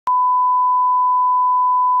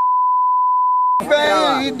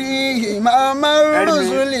فيدي إمام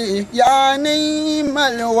الرسل يا نعم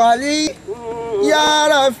الولي يا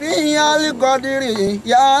رفيع القدر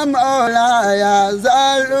يا مولاي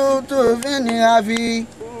زالت في عفي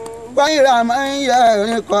غير من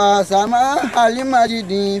يرقى سماح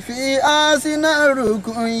المجد في آسن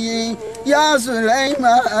الركوي يا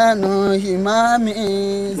سليمان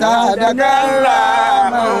إمامي زادك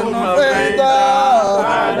الرحمن فيضا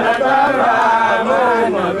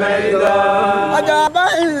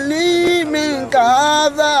عجبا لي منك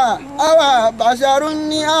هذا أو بشر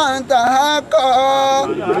أنت حقا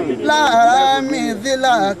لا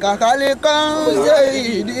مثلك خلقا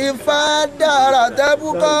سيدي فدار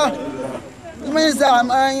تبقى من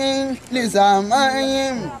سماء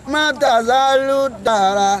لسماء ما تزال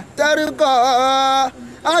الدار ترقى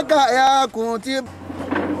أكا كتب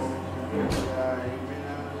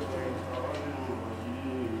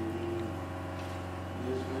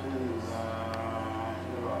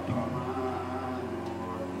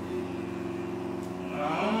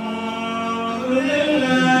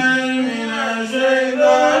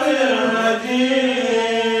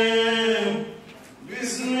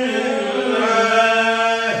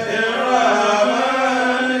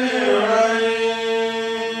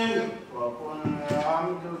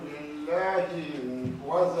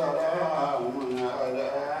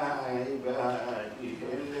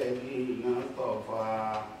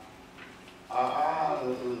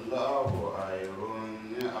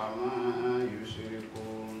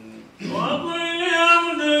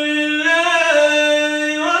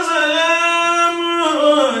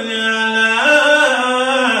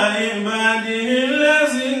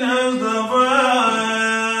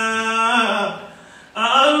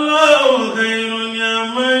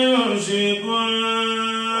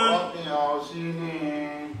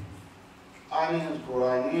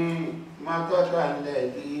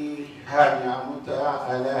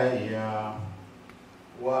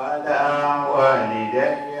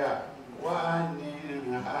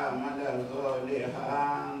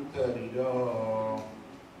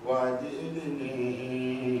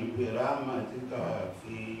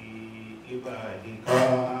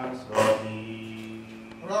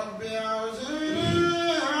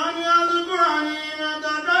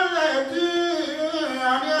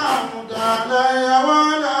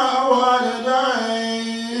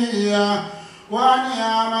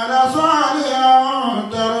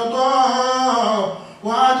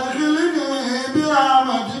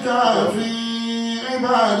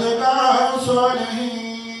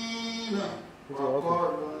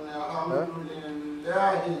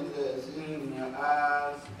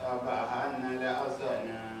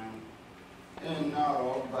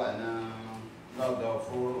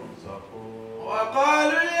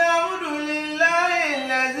وقالوا الحمد لله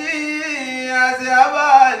الذي أذهب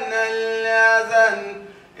عنا الحزن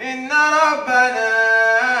إن ربنا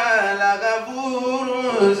لغفور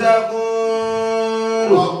شكور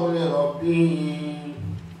وقل ربي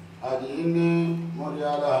أدعني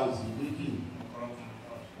مريالا صديقي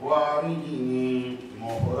وأرجني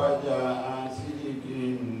مخرج صديق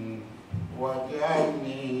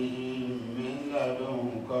واجعلني من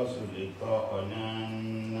لدنك سلطانا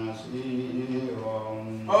نصيرا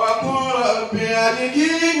وقل ربي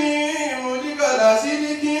أدخلني مدخل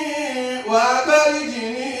صدق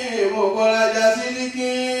وأخرجني مخرج صدق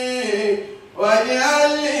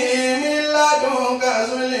واجعل لي من لدنك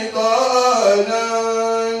سلطانا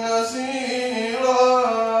نصيرا.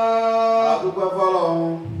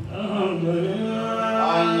 الحمد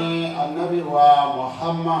لله. النبي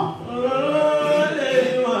محمد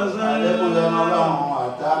àlékún lẹ́nu ọlọ́run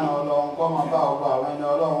àtàánú ọlọ́run kọ́ máa bá ọgbà àwọn ẹni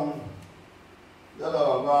ọlọ́run lọ́dọ̀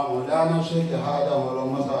bàbá mọ̀dáná Sheikh Adam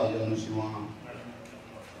ọlọ́mọ́sá ìyọnu sí wọn.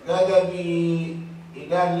 Gẹ́gẹ́ bí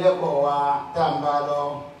ìdánilẹ́kọ̀ọ́ wa tá ń bá lọ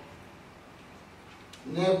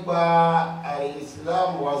nípa al-Islam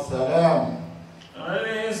wa salam.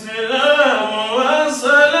 Al-Islam wa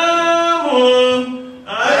salam.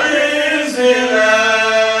 Al-Islam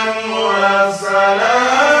wa salam.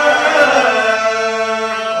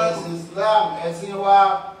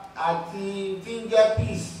 Àti tí ń jẹ́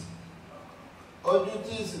peace, ojú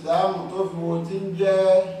tí ìsìláàmù tó fi wo tí ń jẹ́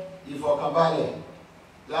ìfọ̀kànbalẹ̀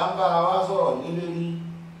lámbára wá sọ̀rọ̀ nílérí.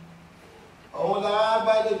 Òun lára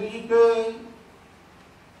bá débi wípé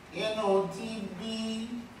inú tí bí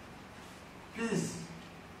peace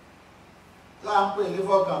láńpẹ̀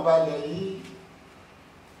nífọ̀kànbalẹ̀ yìí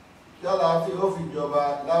yálà tí ó fi jọba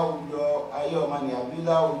láwùjọ ayé ọmọnìyàn bí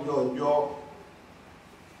láwùjọ ọjọ́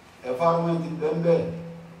environment bẹ́ẹ̀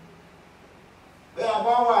bí a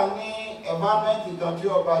bá wà ní environment kan tí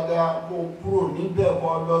ọba dá kó kúrò níbẹ̀ kó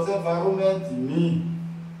lọ sí environment míì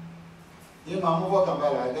ìmọ̀ mú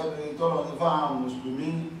fọkànbalẹ̀ àjẹbìrì tọ́lọ́ ní fáwọn mùsùlùmí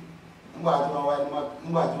nígbà tí wọ́n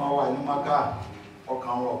wà ní Mákà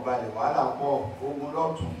ọkàn wọn balẹ̀ wàhálà pọ̀ ogun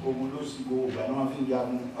lọ́tún ogun lósì gbogbo ìgbà ni wọ́n fi ń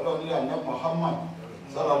jagun ọlọ́run ní àná Muhammad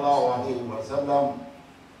sallallahu alaihi wasallam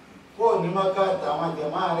kó ní Mákà àtàwọn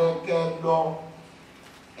jẹ̀má rẹ̀ kẹ́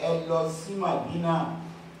ẹ lọ sí Màdínà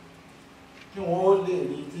kí wọ́n ó lè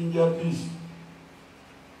rí tí ń jẹ́ peace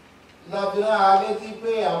lábìrán alẹ́ tí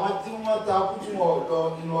pé àwọn tí wọ́n takú tí wọ́n ọ̀dọ́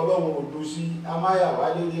inú ọlọ́run òdó sí amáyàwá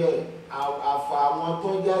lérí ẹ̀ àfà àwọn tó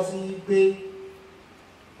já sí pé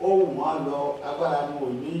ó wù wọ́n lọ agbára ní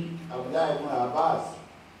òní Abdullahi ibn Abbas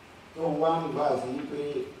tó ń wá ní báàsì pé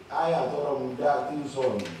áyà tọrọ mú dá tí ń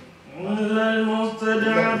sọ̀rọ̀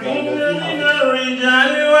المستضعفين من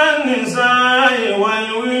الرجال والنساء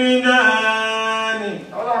والولدان.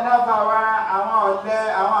 ọlọ́run náà bá wa àwọn ọ̀lẹ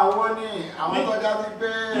àwọn àwọ̀ ní àwọn tó já sí pé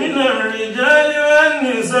من الرجال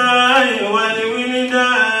والنساء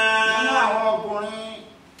والولدان. nínú àwọn ọkùnrin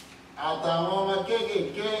àtàwọn ọmọ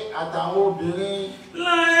kéékèèké àtàwọn obìnrin.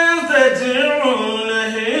 لا يستطيعون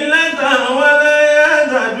حيلة ولا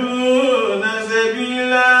يهتدون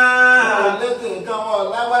سبيلا. létè kan wọn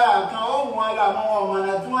lágbára kan ó mú wọn làwọn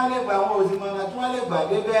ọmọnà tí wọ́n lè gbà wọn ò sì mọ̀nà tí wọ́n lè gbà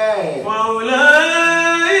débẹ̀.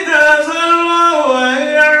 وأولئك عسى الله أن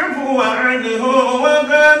يعفو عنهم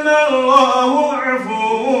وكان الله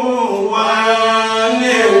عفوا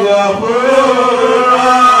غفورا.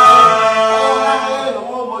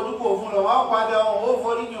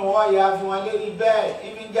 Ya fi wọn lérí bẹ́ẹ̀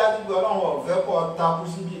ibi ń jáde gbọ́ ọlọ́run ọ̀fẹ́ kọ́ takú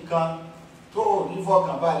síbi kan tó ní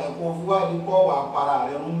fọkànbalẹ̀ kó fi wá ní kọ́ wà para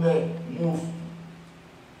rẹ̀ ń bẹ̀ move.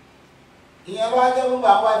 ìyẹn wá jẹ́ gbogbo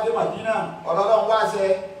àwọn adé Màdínà ọlọ́run wá ṣe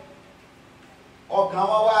ọkàn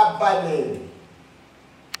wọn wá balẹ̀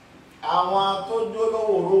àwọn tó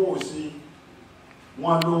jólówó rówó sí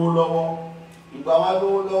wọn lówó lọ́wọ́ ìgbà wọn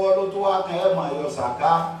lówó lọ́wọ́ ló tó wá kan ẹ̀ mọ̀ ẹ̀yọ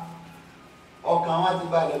sàká ọkàn wọn ti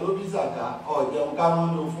balẹ̀ ló bí sàká ọ̀jẹun káwọn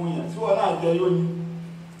ló fún yẹn tí wọ́n náà jẹ yóò ní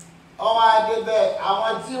ọmọ adé bẹ́ẹ̀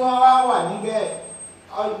àwọn tí wọ́n wá wà níbẹ̀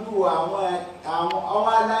ọdún àwọn ọmọ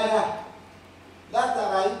aláyà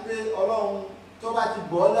látara pé ọlọ́run tó bá ti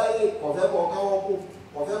bọ́ láyé kọ̀fẹ́ kọ̀ káwọ́ kó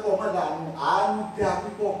kọ̀fẹ́ kọ̀ mọ́ dànù àánú dá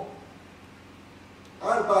púpọ̀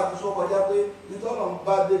àrùbá ti sọ kọjá pé nítorí wọn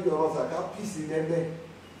bá débi ọ̀rọ̀ sàká pìsì lẹ́bẹ̀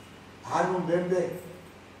àánú bẹ́ẹ̀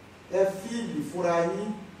ẹ fíìlì fúnra yín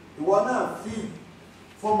ìwọ náà fi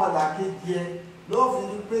fọ́mọlà kejì ẹ lọ́ọ̀fin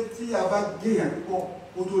ni pé tí a bá géèyàn púpọ̀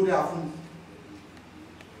ó tó dáa fún un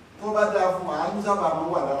tó bá dáa fún wa àánú sábà máa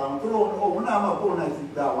wà lára wọn tó òun náà máa kóun náà ti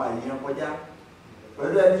gba àwọn èèyàn kọjá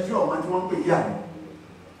pẹ̀lú ẹni tí ọ̀mọ tí wọ́n ń pè yà ní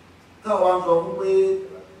táwọn wá ń sọ fún pé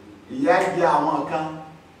ìyà ń jẹ àwọn kan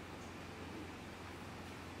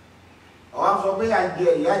àwọn sọ pé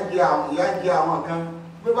ìyà ń jẹ àwọn kan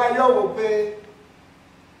pé bá yọ̀ wò pé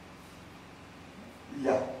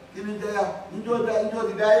ìyà kí ni jẹ́yà níjọ́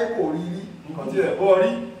ti dáyé kò rí rí nǹkan tí ẹ̀ bọ́ rí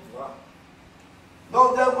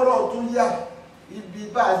lọ́wọ́ jẹ́ gbọ́dọ̀ tún yà ibi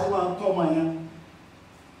bá a ṣe máa ń tọ́mọ yẹn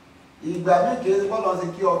ìgbà méje bọ́lọ̀ sí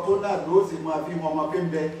kí ọtó náà ló sì máa fi wọn ọmọ pé ń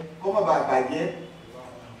bẹ kó má bàa bàjẹ́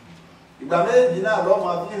ìgbà méjì náà lọ́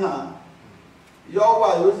máa fi hàn yọ wà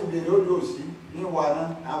yóò sì bèrè ó lò sí ní ìwà náà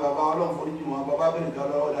àwọn bàbá ọlọ́run foríjì wọn bàbá bẹ̀rẹ̀ kan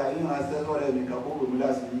lọ́wọ́ dà yíyan aṣẹ́sọ́ rẹ̀ nìkan kó gbèmí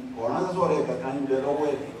láti ọ̀ràn aṣẹ́sọ́ rẹ̀ kankan ń bẹ lọ́wọ́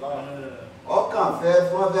ẹ̀ ọkàn fẹ́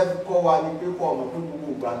wọ́n fẹ́ kọ́ wa ní pé kọ́ ọmọ pé gbogbo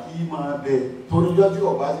ìgbà kí máa bẹ̀ toríjọ́ tí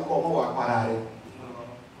ọba sí kọ́ ọmọ wà para rẹ̀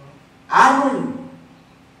àánú yìí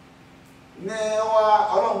ní wa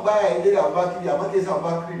ọlọ́run gbáyà ilé àbákiri àmọ́kèsí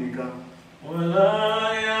àbákiri nìkan. ولا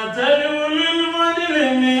يأتل أولو الفضل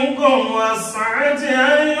منكم والسعة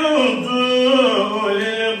أن يؤتوا أولي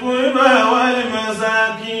القربى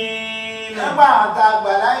والمساكين. nígbà àwọn tá a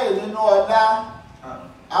gbà láyè nínú ọlá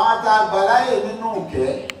àwọn tá a gbà láyè nínú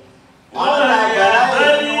ìkẹ́ àwọn tá a gbà láyè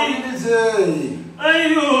nínú oníṣẹ́. أن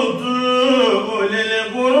يؤتوا أولي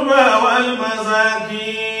القربى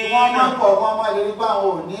والمساكين. wọ́n máa pọ̀ wọ́n máa lè rí pé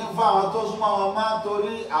àwọn ò ní fáwọn tó súnmọ́ wọn máa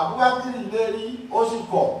torí àbúbákírì lérí ó sì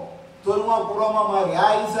kọ̀ torí wọ́n kúrọ́ mọ́mọ́ rẹ̀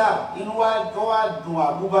àìsà inú wa tó wá dùn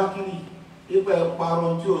àbúbákírì ipò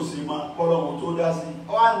ẹ̀parọ́ tí ò sì máa kọ́lọ́mù tó dá sí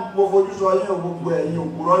wọ́n á mo fojú sọ yín gbogbo ẹ̀yìn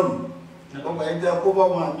òkúrọ́ yìí gbogbo ẹ̀yìn tẹ́ kó bọ́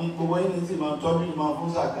wọn àmì gbogbo yín ní sì máa tọ́jú ìmọ̀ fún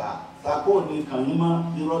sàkà sàkó ní kàn yín mọ́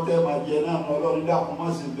irọ́ tẹ́ máa jẹ náà ọlọ́run dákun mọ́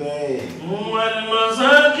sí bẹ́ẹ̀.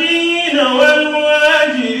 والمساكين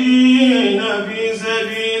والمهاجرين في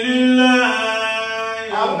سبيل الله.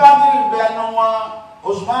 àbúbákírì bẹnu wọn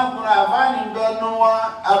Usman bin Affan bẹnu wọn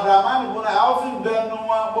Abdurrahman bin Auf bẹnu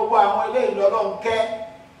wọn gbogbo àwọn ilé ìlọ́lọ́ ń kẹ́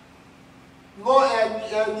lọ ẹni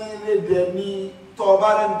ilé dẹ̀ ní tọ́ọ̀bá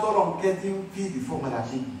rẹ̀ tọ́lọ̀ ń kẹ́ tí ń fi ìfọ́mọ̀lá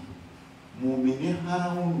ṣe yìí mùmí ní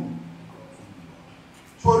hánúhùn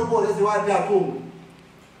sórí bó lè ṣe wá dá tó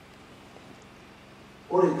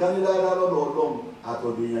orí kan ní lára lọ́dọ̀ Ọlọ́run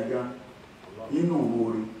àtọ̀dọ̀ èèyàn gan inú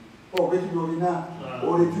orí ọ̀pẹ́ tí lórí náà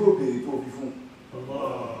orí tí ó bèèrè tó fi fún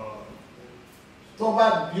tó bá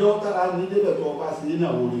bí ọ́ tára ní débẹ̀ tó bá sí ní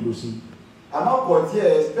àwọn orí lò sí àmọ́ pọ̀ tí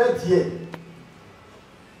ẹ̀ expect ẹ̀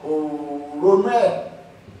kò ronú ẹ̀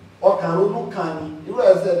ọkàn ronú kan ní irú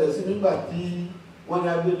ẹ̀sẹ̀ rẹ̀ sí nígbà tí wọ́n ní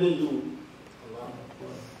abẹ́lé yìí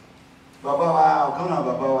bàbá wa ọ̀kan náà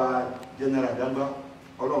bàbá wa General Damba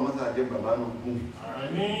Ọlọ́run mọ́sá jẹ́ bàbá náà kún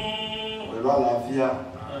pẹ̀lú àlàáfíà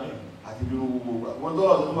àti bí gbogbo wọn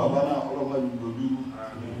tọ́lọ̀ sí bàbá náà Ọlọ́run yìí lójú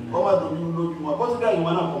kọ́mà lójú lójú wọn bọ́ sí dá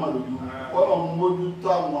ìwọ̀n náà kọ́mà lójú Ọlọ́run mójú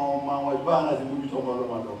táwọn ọmọ àwọn ìbá náà ti mójú tọ́mọ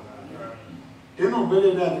ọlọ́mọ lọ inú ìgbélé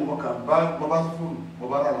náà ni mo kà bá bọ́bá sí fóònù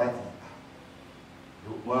bọ́bá rà láti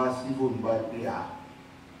wá sí fóònù bá gbé à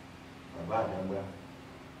bàbá àdàgbà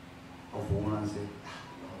ọ̀fọ̀ wọn ránṣẹ́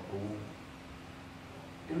owó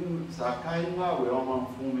inú sàká inú àwẹ̀ ọmọ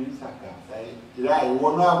fún mi sàká sáyé ìrà ìwọ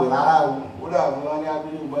náà àwẹ̀ rárá o ó dà fún wa ní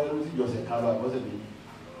abílé ìgbà ló sì jọ̀sẹ̀ kan lọ àbọ̀sẹ̀ méjì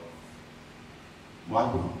mo á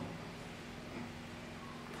gbọ́n.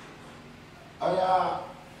 ọ̀yà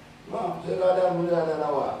náà ṣe dáadáa mú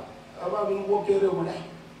dáadáa wà abábínú kó kéré mu dẹ́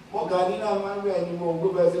wọ́n kà ní náà máa ń bẹ̀ ni mo gbé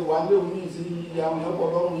bẹ́ẹ̀ sí wà ń léwu ní ìsí àwọn ẹ̀kọ́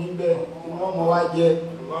lọ́rùn yín bẹ́ẹ̀ ni wọ́n mọ̀ wá jẹ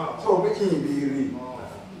tó o bí kì í béèrè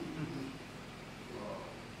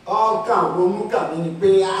ọkàn ronú kàmí ni pé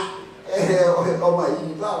ọmọ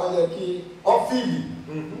yìí báwọn yẹ kí ọ́fíìlì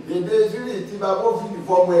èdè ìṣírí tí bàbá ọ́fíìlì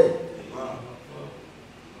fọmọ ẹ̀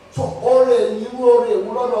tó oore ìlú oore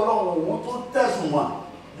ìwúlọ́dọ̀ ọlọ́run òun tó tẹ̀sùn wọn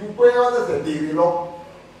ju pé wọ́n ṣẹ̀ṣẹ̀ béèrè lọ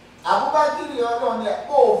àbúbákìrì ọlọ́run ni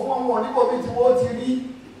ó fún ọmọ oníbòmí tí wọ́n ti rí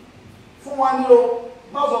fún wọn ní o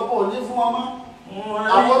náà sọ pé ò ní fún wọn mọ́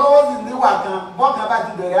àwọn olówó sì níwà kan bọ́ọ̀kan bá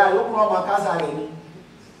ti bẹ̀rẹ̀ àyókù ọmọ kásá rẹ̀ ni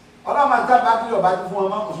ọlọ́mọ àtàbà kí ọba ti fún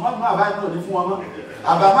ọmọ òṣùwọ́n fún àbá ní òní fún ọmọ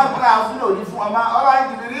àbàmọ́ fún àwọn fún òní fún ọmọ ọlọ́run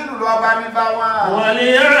ti rí ìlú lọ́ba ní bá wọn. wọ́n lè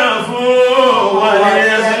yára fún wọ́n lè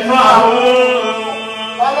yẹsẹ̀ fún àwọn.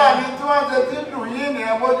 ọlọ́run tí wọ́n ṣe ti dùn yín ni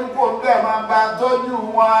ẹ mójú kó bẹ́ẹ̀ máa bá tọ́jú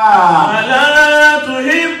wọn. àlá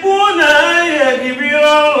tuhibbuna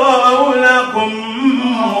yaghfirallahu lakum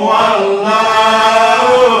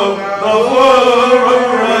wallahu ghafurur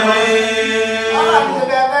rahim. ọlọ́run ti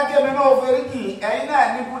bẹ́ẹ̀ fẹ́ kí èmi náà fẹ́rí kì ẹ̀yin náà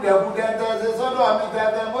ní kùdẹ̀kùdẹ̀ tẹ̀sẹ̀ sọ́dọ̀ mi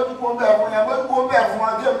tẹ̀sẹ̀ mójúkó ń bẹ̀ fún yẹn mójúkó ń bẹ̀ fún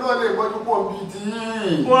wọn kí èmi náà lè mójúkó ń bi tì í.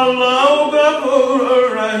 wallahu ghafurur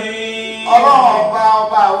rahim. ọlọ́run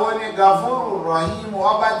ọba àwọn ni Gafuru Rahim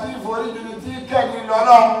ọba tí ìforíjì ni tí kẹ́ni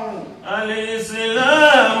lọ́lọ́run.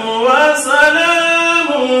 Al-Islamu wa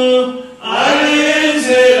salamu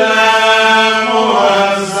Al-Islamu wa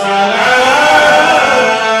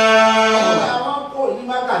salamu. àwọn kò ní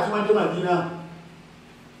máka tí wọ́n dé Màdínà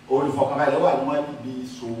olùfọ̀kànbalẹ̀ wà ní wọ́n níbi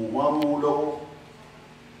ìṣòwò wọn rówó lọ́wọ́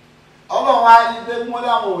ọlọ́run á rí pé wọ́n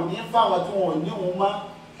láwọn ò ní fáwọn tí wọn ò ní wọn mọ́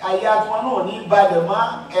ayé àti wọn náà ní balẹ̀ mọ́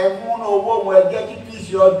ẹ̀fún owó wọn ẹgbẹ́ kí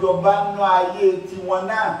píìsì ọjọ́ bá ń ná ayé tiwọn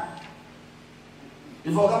náà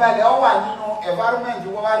ìfọ̀kànbalẹ̀ ọ wà nínú environment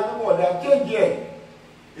wọn bá rí pé wọ́n dá kéèjì ẹ̀.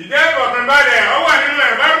 ìjẹ́ ìfọ̀kànbalẹ̀ ọ wà nínú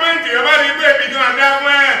environment ẹ bá rí pé ibi tí wọ́n dá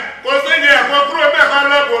fún ẹ kó séjì ẹ̀kọ́ kúrò bẹ́ẹ̀ kan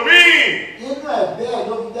lọ bò mí. nínú ẹ̀ bẹ́ẹ̀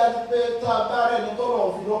ló fi jáde pé tá a bá rẹ̀ ní tọ́lọ̀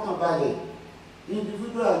fi lọ́kàn balẹ̀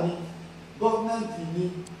individual ni gọ́ọ̀mẹ̀ntì ni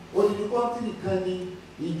odidi kọ́ńtìrì kan ni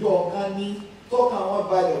ìjọ kan ni tọ́kàn wọn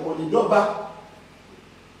balẹ̀ kò lè dọ́gba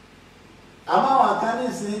àmọ́ àwọn kan ní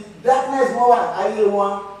sí darkness wọn wà ayé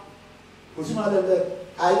wọn kò sí mọ́lẹ̀ bẹ́ẹ̀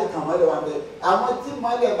ayé kan mọ́lẹ̀ wà bẹ́ẹ̀ àwọn tí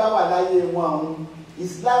mọ́lẹ̀ bá wà láyé wọn ọ̀hún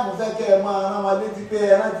Islam fẹ́ kẹ́ ẹ máa rán wọn létí pé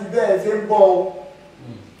ẹran ti bẹ́ẹ̀ ṣe ń bọ̀ o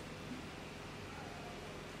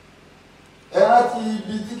ẹran ti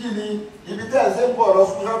ibi tí kì ní ibi tẹ́ ẹ ṣe ń bọ̀ lọ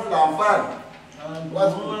fún ṣọ́ọ̀tù àǹfààní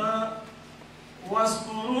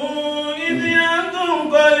واذكروا إذ أنتم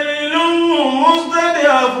قليل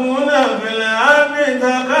مستضعفون في الأرض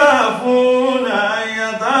تخافون أن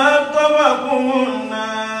يتخطفكم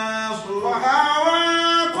الناس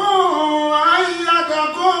فآواكم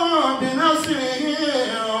وأيدكم بنصره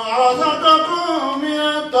ورزقكم من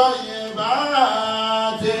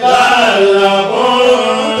الطيبات لعلكم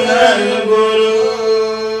تشكرون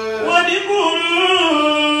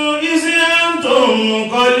واذكروا إذ أنتم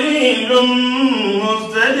قليل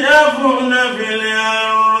مستضعفون في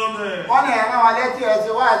الأرض. wọ́n ní ẹ̀rọ wọn létí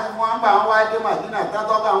ẹ̀sìn wá àti wọn bá wọn wá dé Màdínà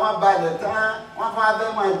tátọ́ bá wọn balẹ̀ tán wọ́n fún abẹ́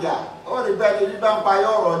máa jà ó rí bẹ́ẹ̀ ni bíbá ń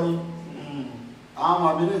payọ́ ọ̀rọ̀ ni. àwọn ọmọ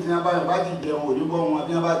mi ní ti wọn bá ti jẹun òní bọ́ wọn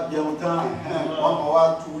bí wọ́n bá jẹun tán wọ́n mọ̀ wá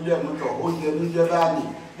tú lẹ́nu tọ̀ ó jẹ ní jẹ́ báyìí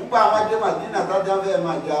nígbà àwọn dé Màdínà tátọ́ fẹ́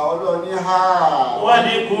máa jà ọlọ́ọ̀ni ha.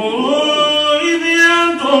 واذكروا إذ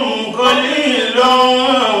أنتم قليل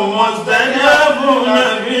مستضعفون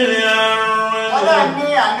في الأرض. ọlọ́run ní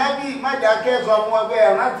ànábì májàkẹ́ sọ fún ọgbẹ́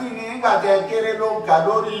ẹ̀rántí ní nígbà tẹ́ kéré ló ń kà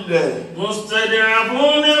lórí ilẹ̀.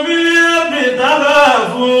 مستضعفون في الأرض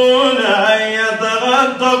تخافون أن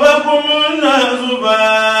يتخطفكم الناس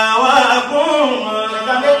فآواكم.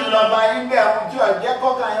 Ìka méjì lọ́ba yín bẹ̀ ẹ̀hún tí ọ̀jẹ́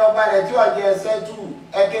kọ́kàn yín ọba rẹ̀ tí ọ̀jẹ́ ẹsẹ̀ tù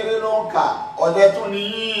ẹ kéré ló ń kà ọ̀dẹ tún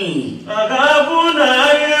nìyí. تخافون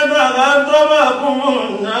أن يتخطفكم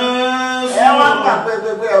الناس. Ẹ wá gbà pé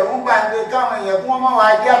gbogbo ẹ̀rú ń gbàgbé káwọn èèyàn kí wọ́n má wá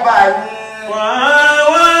jẹ́ báyìí.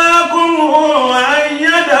 وآواكم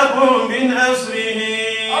وأيدكم بنصره.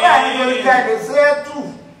 Ọba yìí lórí ká lè ṣe é tù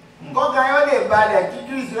kọ́kàn yóò lè balẹ̀ kí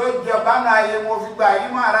Kristi ó jẹ bánú ayé mo fi gbà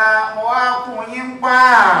yín mọ́ra mo wá kún yín pa.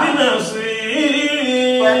 بنصره.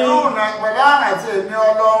 Pẹ̀lú àrùn àti èmi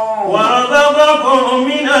Ọlọ́run. ورزقكم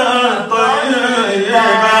من الطيبات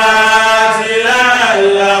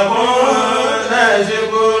لعلكم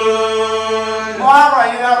تشكرون. Mo wá rọ̀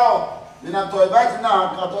yín lọ́rọ̀ nínú àtọ̀ ìbájú náà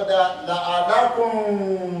kan tó da la'allakum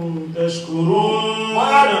تشكرون.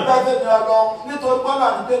 wọ́n á rí pẹ́fẹ́ ní Ọlọ́run nítorí bọ́lá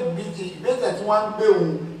ní pé bìtì ìgbésẹ̀ tí wọ́n ń gbé òun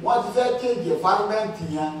wọ́n ti fẹ́ kéèjì ẹ̀fárímẹ́ǹtì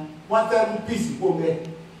yẹn wọ́n fẹ́ mú píìsì kó bẹ́ẹ̀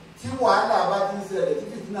tí wàhálà bá ti ń ṣẹlẹ̀ tí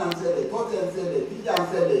fìtínà ń ṣẹlẹ̀ tọ́tẹ̀ ń ṣẹlẹ̀ tíjà ń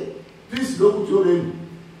ṣẹlẹ̀ píìsì ló kù tí ó lè lù.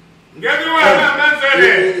 Ǹjẹ́ tí wàhálà máa ń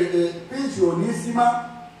ṣẹlẹ̀? Píìsì ò ní sí mọ́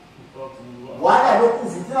wàhálà ló kù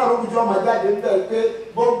fìtínà ló kù tí ọmọ jáde ń bẹ̀ pé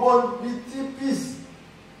gbogbo bíi tí píìsì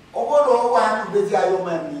ọgbọ́dọ̀ wà ní ìgbésí ayé ọmọ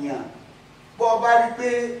ènìyàn bọ́ ọ bá rí pé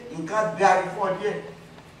nǹkan darí fún ọ díẹ̀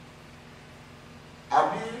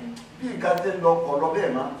àbí bí nǹkan tẹ́ lọ kọ̀ lọ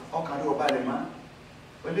bẹ́ẹ̀ má ọkàn rí ọba rẹ̀ má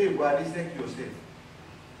ó lè wá reset yourself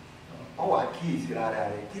ọ wà kíyèsí rárá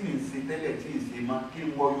rẹ̀ kí ni ń ṣe tẹ́lẹ̀ tí ì ṣe má kí n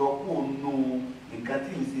wọ yọ kó nù nǹkan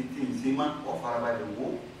tí ì ṣe má ọ farabalẹ̀ wò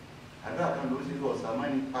àdúrà kan ló ṣe lọ ọ̀sán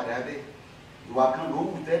mọ́ni padà bẹ́ẹ̀ ìwà kan ló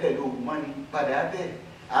wù tẹ́lẹ̀ ló wù mọ́ni padà bẹ́ẹ̀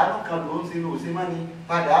àánú kan ló ń ṣe ló ṣe mọ́ni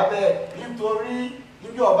padà bẹ́ẹ̀ nítorí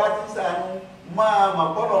níbi ọba ti sànú máa mà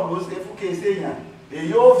gbọ́dọ̀ ló ṣe fún kéṣe yàn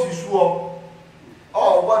èyí ó fi sú ọ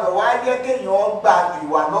gbọ́dọ̀ wá jẹ́ kéèyàn gba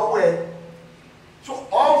ìwà lọ́wọ́ ẹ tó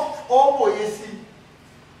ọ wòye sí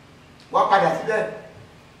wá padà síbẹ̀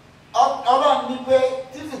Ọlọ́run ní pé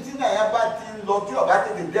tí fìtínà yẹn bá ti ń lọ tí ọba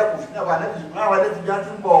tètè dẹ́kun fún ọba náà fìtínà àwọn ẹlẹ́tì bí wọ́n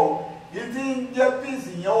ti ń bọ̀ o ìdí ń jẹ́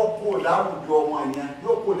píìsì yẹn ó kó láwùjọ wọn yẹn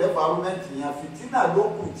yóò kó lẹ́fà rúmẹ́ǹtì yẹn fìtínà ló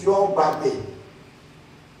kù tí ó gbàgbé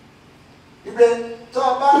ibẹ̀ tó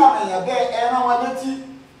bá èèyàn bẹ́ẹ̀ ẹran wọn létí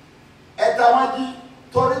ẹ̀ta wọn jí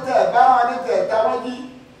torí tẹ̀ bá wọn létí ẹ̀ta wọn jí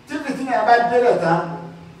tí fìtínà yẹn bá délẹ̀ tán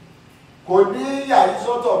kò ní yàrá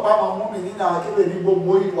sọ́tọ̀ páwọn mú mi nínú àwọn kébè ní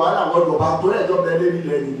gbogbo wàhálà wọn lọ́ba torí ẹ̀jọ́ bẹ́ẹ̀ lé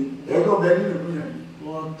nílẹ̀ nìyí ẹ̀jọ́ bẹ́ẹ̀ nínú ìlú yẹn.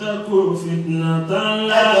 واتقوا فتنة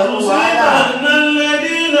لا تصيبن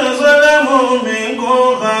الذين ظلموا منكم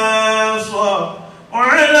خاصة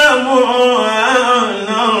واعلموا أن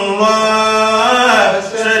الله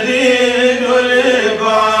شديد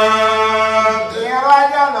العقاب. ìrọ̀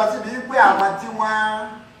ajá lọ síbi pé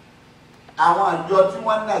àwọn àjọ tí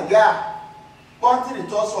wọ́n ń nàìjíríà kọ́ńtìrì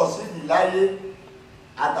tó sọ sídìí láyé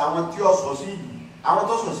àtàwọn tí ó sọ sídìí àwọn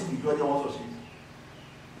tó sọ sídìí kí ọjọ́ wọn sọ sídìí.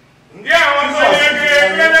 Ǹjẹ́ àwọn tó yege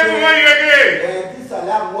gbẹ́dẹ́ tí wọ́n yege? Tí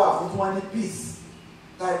sàlámù wà fún tí wọ́n ní peace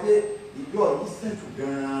tàbí ìjọ yìí ṣètò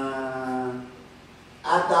gan-an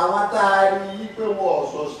àtàwọn tá a rí i pé wọ́n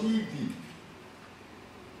ọ̀sọ̀ sí ìdì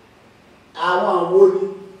àwọn wo ni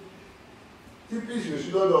tí peace ò sí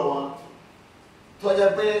lọ́dọ̀ wọn tọ́jà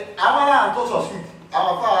pé àwọn aláàrùn tó sọ̀ sí ìdì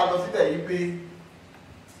àwọn afáwa lọ síbẹ̀ yìí pé.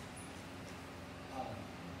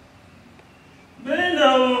 بين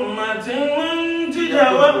أمة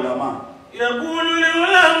منتجة يقول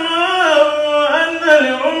العلماء أن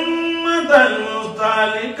الأمة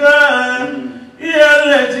المستهلكة هي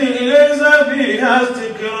التي ليس فيها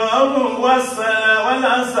استقرار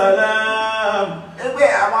ولا سلام. Ẹgbẹ́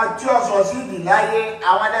àwọn tí ó sọ sí ìdí láyé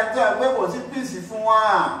àwọn ẹlẹ́tọ́ ẹgbẹ́ kò sí píìsì fún wa.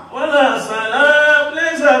 ولا سلام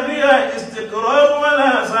ليس فيها استقرار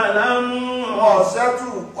ولا سلام. Wọ́n ṣẹ́tù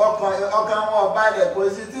ọkàn wọn balẹ̀ kò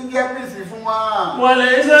sí tí ń jẹ́ píìsì fún wa.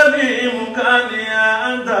 وليس بإمكانها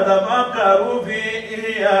أن تتفكروا في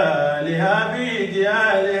إحيائها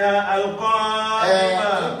بإجيالها القائمة.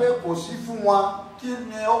 Ẹgbẹ́ kò sí fún wọn kí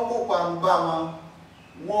ni ó kópa ń bá wọn.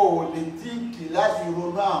 Wọn ò lè tíǹkì láti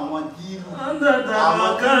ronú àwọn jíìlù àwọn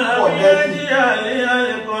tí ń bọ̀ lẹ́yìn.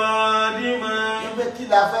 Ẹgbẹ́ kí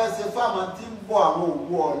la fẹ́ ṣe fáwọn tí ń bọ̀ àwọn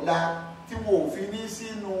òkú ọ̀la tí wọn ò fi ní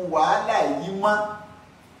sínú wàhálà yìí mọ́.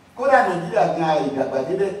 Kódà Nàìjíríà gan ìdàgbà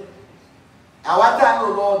débẹ̀. Àwa tá a ń lò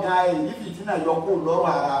lọ́wọ́ gan èyí fìtínà yọ kó lọ́rùn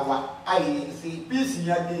ara wa. Àyèsí píìsì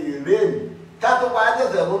yẹn di èrè mi. Ká tó wá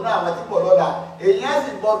tẹ̀sẹ̀ ronú àwọn tí ń bọ̀ lọ́la. Èyí á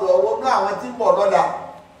sì gbọ́dọ̀ ronú àwọn tí ń bọ̀ lọ́la.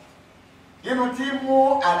 Inú tí mú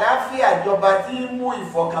àlàáfíà ìjọba tí mú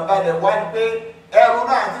ìfọ̀kànbalẹ̀ wá ní pé ẹrù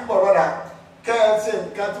náà ti bọ̀ lọ́la kẹ́ ẹ ṣe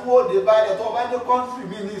nǹkan tí wọ́n dé báyìí tó bá dé kọ́ńtì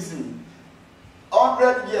mi nísìnyí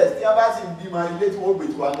 100 years tí a bá sì ń bímọ ilé tí wọ́n gbé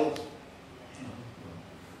tí wọ́n lẹ́yìn.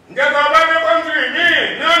 Ǹjẹ́ tó bá ní kọ́ńtìrì míì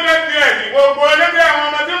ní 100 years gbogbo ẹlẹ́gbẹ́ àwọn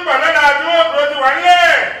ọmọ tí ń bọ̀ lọ́dà tí wọ́n gbé tí wọ́n lé.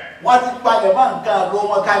 Wọ́n ti palẹ̀ máa ń ká ló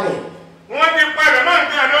wọn kalẹ̀. Wọ́n ti palẹ̀ máa ń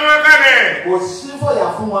ká ló wọn kalẹ̀. Kò sí fòyà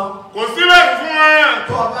fún wọn. Kò sí bẹ́ẹ̀ fún wọn.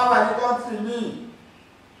 Tó o bá wà ní kọ́ńtìrì míì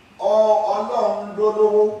Ọlọ́run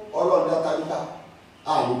lólówó Ọlọ́run dátàlíkà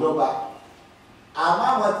àlùdọ́gba. Àmọ́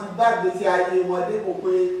àwọn ti bá gbèsè ayé wọn dépò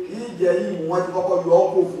pé ìjẹ yìí wọ́n ti kọ́kọ́ yọ ọ́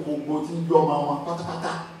kó fún gbogbo tí ń jọ ọmọ wọn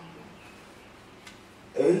pátápátá.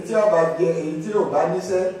 Èyí tí ọba jẹ èyí tí ò bá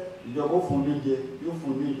níṣẹ́ ìjọba ó fún ní jẹ yóò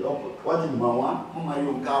fún ní wọ́n ti mọ̀ wọ́n máa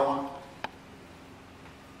yóò ká wọn.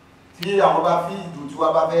 Tí àwọn bá fi ìdù tí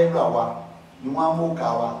wọ́n bá fẹ́ lọ àwa ni wọ́n á mú ká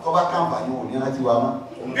wa tó bá kàǹfà ní òní rántí wa mọ́.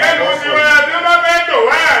 Gẹ́gẹ́ bí wọ́n tí wọ́n bá fẹ́ tò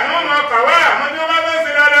wá ní wọ́n máa kà wá àmọ́ tí wọ́n bá fẹ́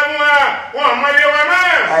ṣe dáadáa fún wa wọ́n mọ iye wa mọ́.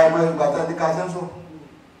 Àìmọye ìgbà tá a ti ka sẹ́ńsọ̀.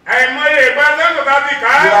 Àìmọye ìgbà sẹ́ńsọ̀ tá a ti kà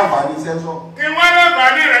á. Kí láǹfààní sẹ́ńsọ̀? Kí wọ́n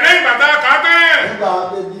láǹfààní rẹ̀ lẹ́yìn ìgbà tá a kà á tán. Nígbà wọn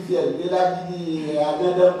pé BVN dé lágídí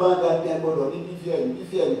adẹ́dẹ́gbọ́n dandan gbọdọ̀ ní BVN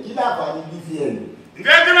kí láǹfààní BVN?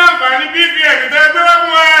 Ǹjẹ́ kí láǹfààní BVN tẹ́ gbé wá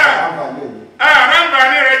fún wa?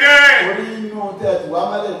 Láǹfààní rẹ̀ jẹ́. Orí inú tẹ̀tù wá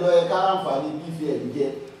mọ́lẹ̀ lọ ẹ̀ka láǹfààní BVN jẹ́.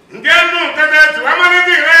 Ǹjẹ́ nù tẹ́tẹ́ tí wọ́n mọ́lẹ́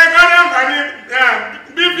bí rẹ̀ ẹ̀ka láǹfààní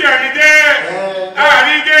BVN jẹ́.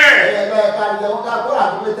 Àrí jẹ́. Ẹ̀yẹ̀bẹ̀ ẹ̀ka ìjẹun ká kó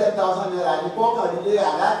àdúgbò 10,000 naira ní kọ́kànlélé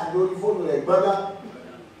àláàtì lórí fóònù rẹ̀ gbọ́dọ̀.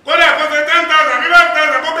 Kódà kó ṣe 10,000 bí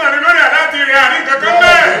 5,000 kókànlélé lórí àláàtì rẹ̀ àrí kankan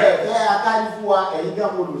bẹ́ẹ̀. Ẹ akáyí fún wa ẹ̀yin gan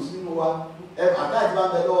mo lò sínú wa. Àkáàtì bá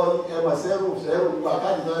ń bẹ lọ́wọ́ yín ẹ̀mọ̀ sẹ́rù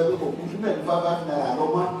àkáàtì tó yẹ kó kú fún mẹ́rin 5,000 naira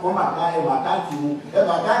lọ́mọ́ wọ́n máa ká ẹ̀mọ̀ àkáàtì mu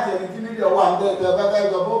ẹ̀mọ̀ àkáàtì ẹni tí mílíọ̀nù wà ń bẹ́ẹ̀ tẹ́ bẹ́ẹ̀ bẹ́ẹ̀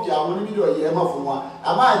gbọ́ bókè àwọn onímílíọ̀nù yìí ẹ̀mọ̀ fún wa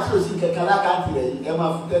àmọ́ àti òsì kẹ̀kẹ́ lákàntì rẹ̀ yìí ẹ̀mọ̀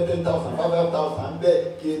fún 10,000 5,000 bẹ́ẹ̀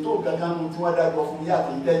kì í tó kankan nu tí wọ́n dájọ́ fún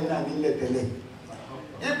yàtọ̀ ìtẹ́yìn náà nílẹ̀ tẹ́lẹ̀.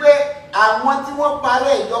 Ipe àwọn tí wọ́n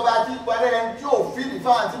parẹ́ ìjọba tí parẹ́ ẹni tí ò fìlì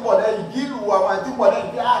fáwọn tí mọ̀lẹ́ ìdílù àwọn tí mọ̀lẹ́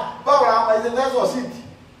ìdí báwo àwọn ẹ̀sẹ̀ fẹ́sọ̀ sí ti.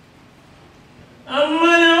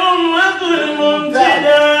 أما الأمة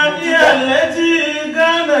الممتدة هي التي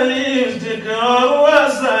كان الافتكار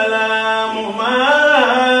والسلام معها.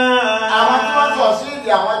 Àwọn tí wọ́n sọ̀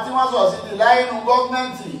sídìí àwọn tí wọ́n sọ̀ sídìí láyé inú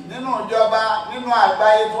gọ́ọ̀mẹ̀ntì nínú ìjọba nínú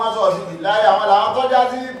àgbáyé tí wọ́n sọ̀ sídìí láyé àwọn làwọn tọ́já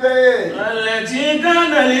sí pé. التي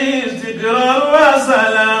كان الافتكار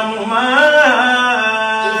والسلام معها.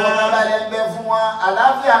 Ìfọ̀kànbalẹ̀ ń bẹ fún wọn,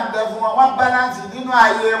 àlàáfíà ń bẹ fún wọn, wọ́n báláǹsì nínú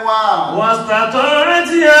ayé wọn. واستطاعت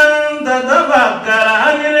أن تتفكر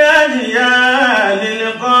عن الأجيال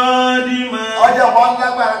القادمة. Ọjọ́ wọn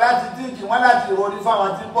lágbára láti dínkì wọn láti ìròrí fáwọn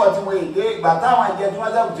tí ń bọ̀ tí wọ́n èdè ìgbà táwọn ẹ̀jẹ̀ tí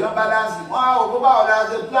wọ́n sẹ́kù tí wọ́n báláǹsì wọn á ògbó báwọn la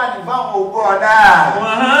ṣe pílánì fáwọn ògbó ọ̀dà.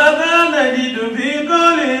 وهذا نجد في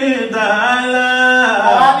قوله تعالى.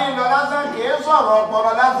 Ọ̀wá ní ìlọ lásán kìí sọ̀rọ̀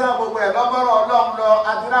ọpọlọ lásán gbogbo ẹ̀ lọ́bọ̀rọ̀ Ọlọ́run lọ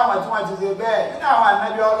àti láwọn tí wọ́n ti ṣe bẹ́ẹ̀ nínú àwọn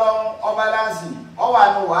ànábì Ọlọ́run ọba láǹsì ọwà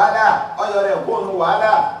nu wàhálà ọyọ rẹ̀ kó nu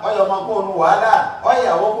wàhálà ọyọ ọmọ kó nu wàhálà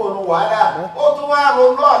ọyàwó kó nu wàhálà ó tún wá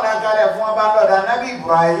ronú ọ̀nà kalẹ̀ fún ọba lọ́dà nábì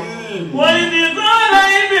Ibrahim. وإذ قال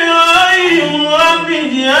إبراهيم رب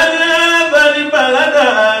اجعل هذا البلد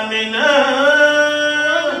آمنا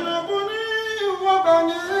واجنبني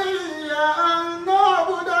وبني أن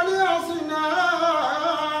نعبد الأصنام.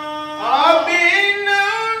 رب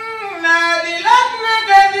إنهن أضللن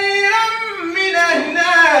كثيرا من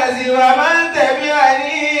الناس ومن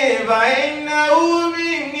تبعني فإنه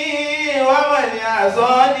مني ومن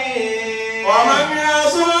عصاني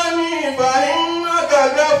فإنك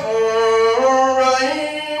غفور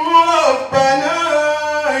رحيم. ربنا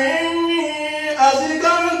إني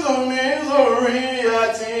أسكنت من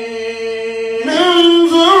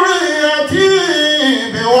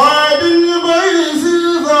ذريتي بواد غير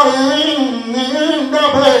ذي زرع عند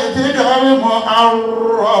بيتك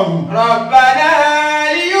المحرم ربنا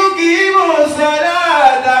ليقيموا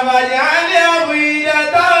الصلاة فاجعل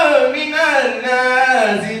أفئدة من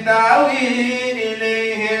الناس تهوي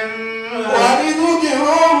إليهم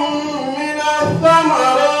وارزقهم من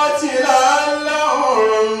الثمرات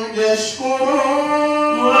لعلهم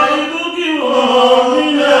يشكرون. وارزقهم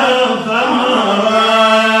من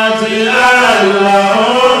الثمرات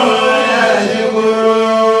لعلهم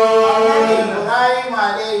يشكرون. Ibrahim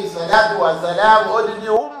alayhi salatu wa salam odidi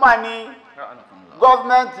umma ni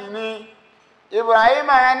gọ́ọ̀mẹ̀ntì ni Ibrahim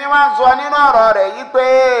yẹn ni wọ́n sọ nínú ọ̀rọ̀ rẹ̀ yìí pé.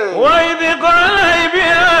 وإذ قال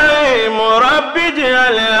إبراهيم رب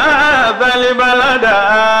اجعل هذا البلد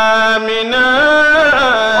آمنا.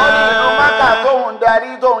 Ó ní ìlú Mákà tóun darí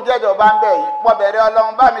tóun jẹ́jọba ń bẹ̀ yìí pọ̀ bẹ̀rẹ̀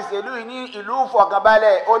Ọlọ́run bá mi ṣèlú yìí ní ìlú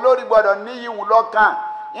ìfọ̀kànbalẹ̀ olórí gbọ́dọ̀ níyìwù lọ́kàn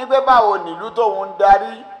ní pé báwo nílùú tóun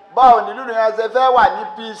darí báwo nílùú yẹn ṣe fẹ́ wà ní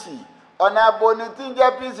píìsì ọ̀nà àbòní tí ń jẹ́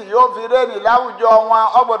peace yóò fi rénì láwùjọ wọn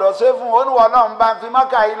ó gbọ́dọ̀ ṣe fún oníwọ̀ náà ń bá fi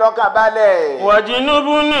Mákà yìí lọ́kàn balẹ̀.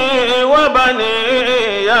 wajinubuni wa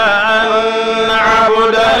baniya an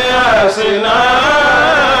na'budal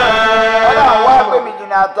asnam. Ọlọ́run wá gbé mi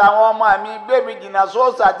jìnnà àtàwọn ọmọ mi gbé mi jìnnà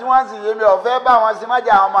sóòsà tí wọ́n sì yé mi ọ̀fẹ́ bá wọn sí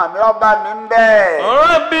májà àwọn ọmọ mi ọba mi ń bẹ̀.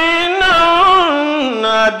 rabbi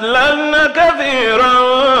innahunna adlalna kathiran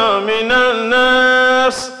minan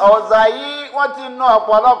nas. ọ̀sà yìí wọ́n ti nu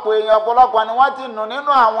ọ̀pọ̀lọpọ̀ èèyàn ọ̀pọ̀lọpọ̀ ni wọ́n ti nù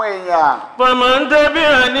nínú àwọn èèyàn. faman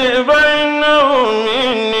tabi'ani fa innahu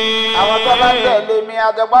minni. àwọn tó bá tẹ̀lé mi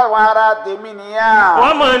àtẹ̀gbọ́ àwọn ará tèmi nìyà. wa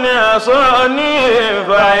man asani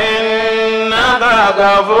fa innaka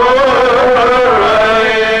ghafurur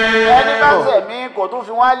rahim. ẹni bá ṣẹ̀ mí kò tún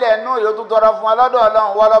fi wọ́n lẹ̀ nú yóò tún tọrọ fún wọn lọ́dọ̀ Ọlọ́run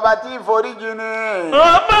wọ́n lọ́ba tí ìforíjì ni.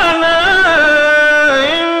 rabbana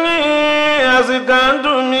inni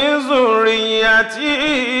askantu min zurriyyati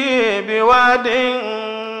biwadin.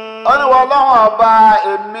 Ọlọ́run Ọlọ́run ọba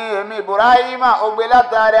èmi Ibrahima ó gbé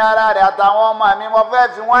látàrí ara rẹ̀ àtàwọn ọmọ mi mo fẹ́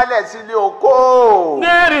fi wọ́n lẹ̀ sílé oko.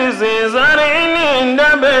 Nẹ́rìsì sáré ní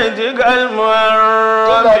ìdábẹ̀jìkal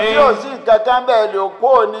muharram. ilẹ̀ tí ò sí kankan bẹ́ẹ̀ lè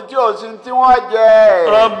kó ní tí ò sí tí wọ́n jẹ.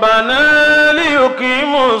 Rabbana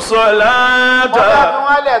liyuqimu salata. mo fẹ́ fi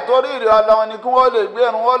wọ́n lẹ̀ torí ìrìn Ọlọ́run ni kí wọ́n lè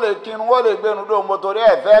gbẹ̀rún wọ́n lè kírun wọ́n lè gbẹ̀rún dòun mo torí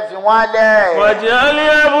ẹ̀ fẹ́ fi wọ́n lẹ̀. Waj'al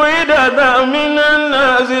af'idatan minan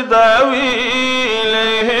nasi tahwi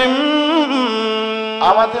ilayhim.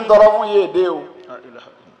 àwọn tí ń tọrọ fún yé èdè o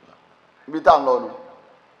ibi tá ń lọ nù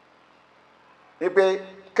wípé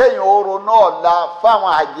kéèyàn oorun náà la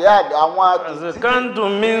fáwọn àjẹ́ àwọn askantu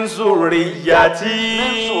min zurriyyati.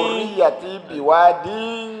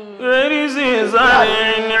 bìwádìí. Nẹ́rìsì sáré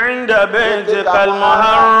ní ìdábẹ̀jìkal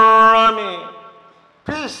muharram.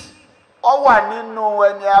 peace ọ wà nínú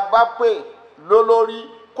ẹni abápè lólórí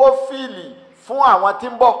kó fìlì fún àwọn tí ń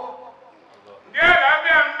bọ̀. díẹ̀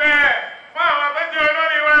lábẹ́ ń bẹ̀ fún àwọn abẹ́jọ́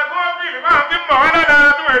olórí wa kó fìlì máa ti mọ̀ wọ́n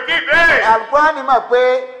lọ́dọ̀ tó wẹ̀ tí ì dé. Al-Qur'ani mọ̀ pé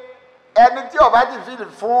ẹni tí ó bá ti fìlì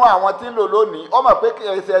fún àwọn tí ń lò lónìí ó mọ̀ pé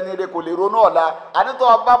ẹsẹ̀ ẹni rẹ̀ kò lè ronú ọ̀la ànítọ́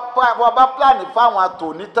ọba pílánì fáwọn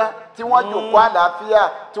àtòní tán tí wọ́n jòkó àlàáfíà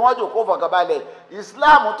tí wọ́n jòkó fọ̀kànbalẹ̀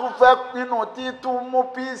Islam tún fẹ́ nínú tí tún mú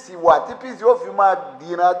píìsì wà tí píìsì ó fi máa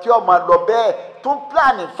dìran tí ó máa lọ bẹ́ẹ̀ tún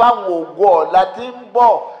pílánì fáwọn ògo ọ̀la tí ń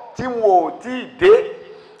bọ̀ tí wọn ò tí ì dé.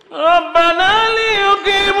 Rabbana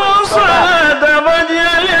liyuqimu salata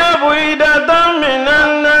faj'al af'idatan minan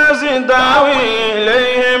nasi tahwi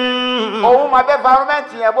ilayhim. òun máa bẹ́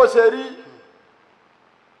fárúmẹ́ǹtì yẹn bó ṣe rí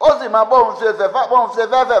ó sì máa bóun ṣe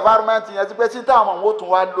fẹ́ fárúmẹ́ǹtì yẹn ti pé sí táwọn ọmọ òtún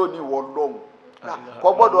wá lónìí wọ́n lóhùn kò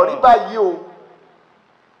gbọ́dọ̀ rí báyìí o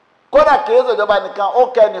kódà kìí ṣèjọba nìkan ó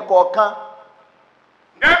kẹ́ nìkọ̀ọ̀kan.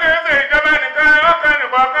 jẹ́bi ẹsẹ̀ ìjọba nìkan ọkàn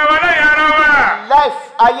nìkọ̀ọ̀kan wọlé yàrá wa. life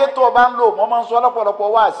ayé tó o bá ń lò mo máa ń sọ lọ́pọ̀lọpọ̀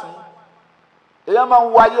wá sí èèyàn máa ń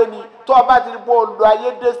wo ayé ni tó o bá ti bó o lo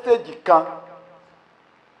ayé dé stage kan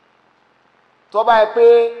tó bá yẹ pé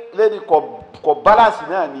lẹ́ni kò balance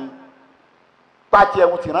náà ni pàtì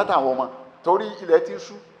ẹ̀hún ti rántà àwọn ọmọ torí ilẹ̀ ti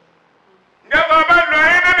ṣú. ìjọba bá lo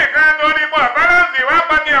ayé náà nìkan tó ní pọ̀ báláǹsì wá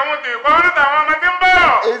pàtì ẹ̀hún ti kọ́ ọ́nà táwọn ọmọ ti ń bọ̀.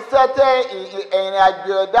 iṣẹ́ tẹ ìrìn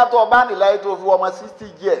àjò ẹ̀dá tó bá nílá yìí tó fi ọmọ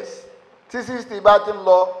 60 years tí 60 bá ti ń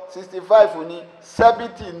lọ 65 ní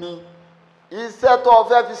 70 ní iṣẹ́ tó o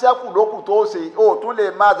fẹ́ fi ṣẹ́kù lókù tó o ṣe o tún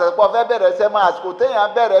lè máa ṣẹ̀ṣẹ̀ pọ̀ fẹ́ bẹ̀rẹ̀ ṣẹ́ máa àsìkò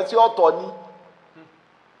téèyàn bẹ̀rẹ̀ sí ọ̀tọ̀ ni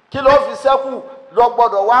kí ló fi ṣẹ́kù lọ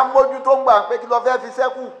gbọ́dọ̀ wá mójú tó ń gbà pé kí ló fẹ́ fi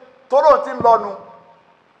ṣẹ́kù tó lóun ti ń lọnu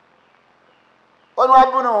ó ní wá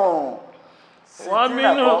bínú.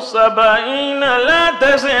 ومن سبعين لا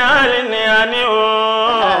تسألني عنه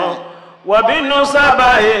وبن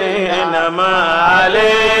سبعين ما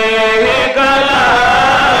عليه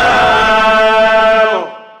كلام.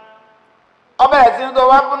 ọbẹ̀ ẹ̀sìn tó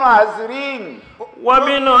wá bínú àṣírín.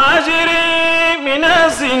 وبن عشر من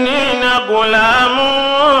السنين غلام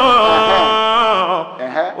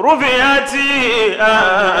رفعت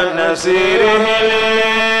عن نسيره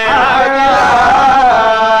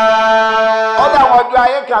ọjọ́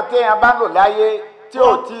ayé kan téèyàn bá ń lò láyé tí ò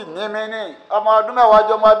tí ì ní mí ní ọmọ ọdún mẹ́wàá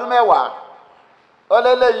ọjọ́ ọmọ ọdún mẹ́wàá ó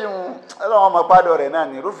lélẹ́yìí ń ẹlọ́wọ́n ọmọ pàdọ̀ rẹ̀ náà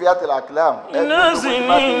ní rufiatil aqlam.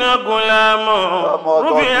 nasinina gulamu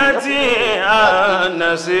rufiati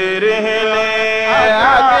anasirihi.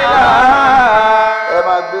 ẹ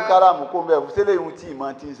máa gbé káràmù kó mbẹ́ tẹ́lẹ̀ ìhun tí ìmọ̀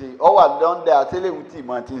ti ń ṣe ọ wà lọ́ndà tẹ́lẹ̀ ìhun tí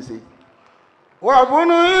ìmọ̀ ti ń ṣe. وابن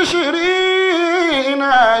 20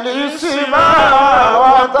 للسماء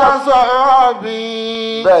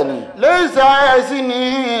وتصابي ليس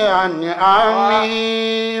يسني عن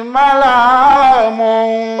عمي ملام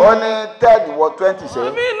ó ní 10 wọ 20 ṣe.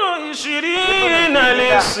 وابن 20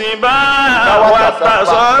 للسماء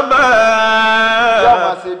وتصابي. yóò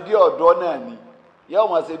máa ṣe bí ọ̀dọ́ náà ni yóò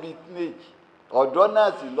máa ṣe bíi teenage ọ̀dọ́ náà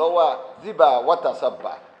sì lọ́wọ́ ziba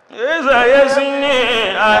wọ́tàṣàbà. إذا يسني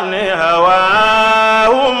عن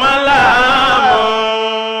هواه ملام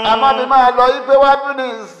àmọ́ bí máa lọ yí pé wá bí ní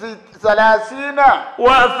sàlàsínà.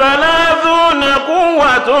 وثلاثون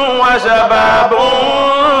قوة وشباب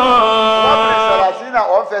wọ́n bí ní sàlàsínà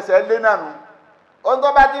ọ̀ ń fẹsẹ̀ lé náà nù. ohun tó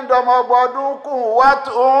bá ti ń dọmọ ọgbọ̀n ọdún kù wá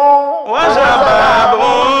tún. وشباب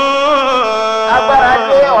agbára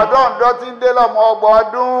dé ọ̀dọ́ ọ̀dọ́ tí ń dé lọ́mọ ọgbọ̀n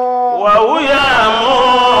ọdún. وهيام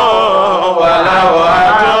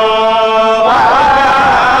ولوعة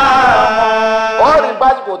ó rí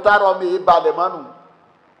pásítọ̀ tààrọ̀ mi ìbalẹ̀ mọ́nù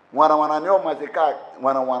wọ̀nàwọ̀nà ni ó máa ṣe káàkiri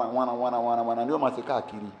wọ̀nàwọ̀nà ni ó máa ṣe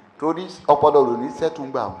káàkiri torí ọpọlọ rò ní sẹ́tún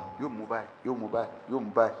gbà wọn yóò mú báyìí yóò mú báyìí yóò mú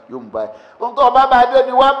báyìí yóò mú báyìí ohun tó bá bá dé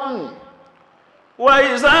ni wá bù.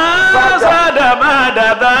 وإذا زاد بعد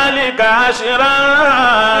ذلك عشرا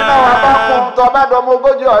nínú àwọn bá kún tó bá dọmọ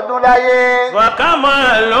 40 ọdún láyé.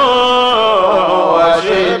 فكمال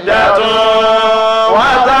وشدة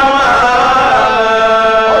وتمام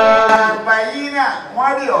àgbàyínà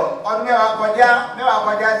wọ́n rí ọdún mẹ́wàá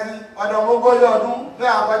kọjá sí ọdún 40 ọdún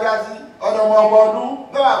mẹ́wàá kọjá sí ọdún 30 ọdún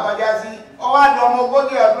mẹ́wàá kọjá sí ọwọ́ àdùn ọmọ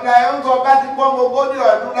 40 ọdún láyé ń sọ bá ti pọ́ ọmọ 40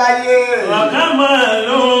 ọdún láyé. وكمال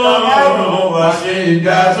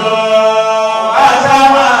وشدة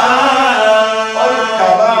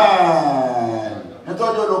وتمام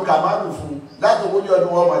nítorí olùkàmánù fún láti 40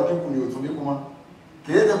 ọdún wọn máa dínkù ní òtún níkù mọ́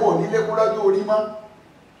kì í ṣe kó ní lékún lọ́jọ́ orí mọ́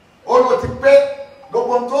ó ló ti pé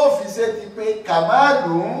gbogbo tó fi ṣe ti pé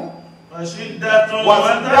kàmáàlù وشدة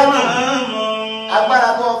وتمام agbára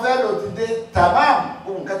tó fẹ́ lò ti dé tamam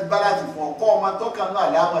ohun kan ti bá láti fún ọkọ ọmọ tọ́ka náà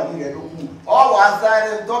àlámàdí rẹ̀ ló kù ọwọ́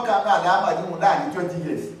asáré tọ́ka náà àlámàdí mu láàrin 20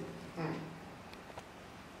 years.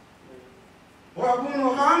 وابن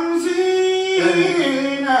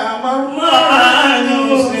 50 مرة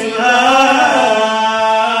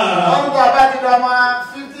wọ́n tó bá ti lọ mọ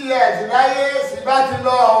 50 years láyé sì bá ti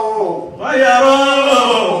lọ o. ويرى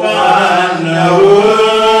كأنه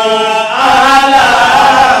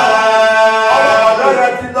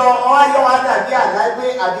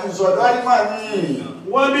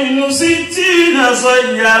وابن 60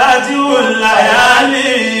 صيرته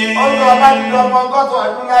الليالي ọdún ọba ti lọ ọmọ 100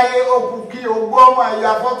 ọdún láyé òkú kí ogbó ọmọ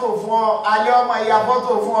ìyá fọ́tò fún ọ alẹ́ ọmọ ìyá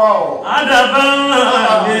fọ́tò fún ọ. أدبا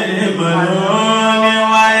بالمنون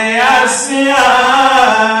ويسيا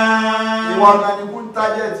ìwọ ọ̀nà ni kún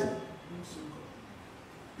tájẹ̀tì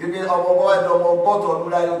gẹ́gẹ́ ọmọ ọba ẹ̀dọ̀ ọmọ 100 ọdún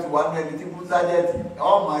láyé ó ti wà ní ẹni tí kún tájẹ̀tì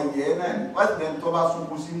ọmọ ìyẹ́ náà ni wọ́n sì lẹ́nu tó bá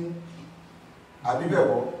sunkún sí àbí bẹ́ẹ̀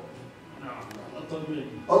bọ́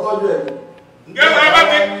ọtọ́jú ẹ̀ ǹjẹ́ bá bá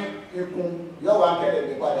ti. ikun yóò wá kẹ́lẹ̀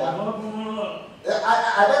ní padà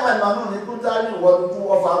àdẹ́gbẹ̀ẹ́ nánú ní kúta ní ìwọ́dún fún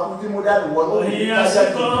ọfà kú tí mo dánù wọ́n ló ní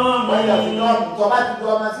ìdájẹ́kì wáyà sí tọ́ọ̀mù tó bá ti dọ́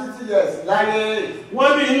ọmọ 60 years láyé.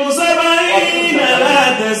 وابن 70 لا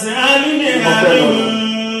تسألني عنه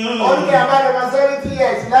ọdún kí a bá lọ́mọ 70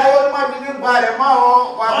 years láyé ó ní má bí nípa rẹ̀ mọ́ ọ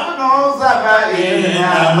wà fún un sábà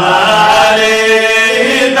الأماني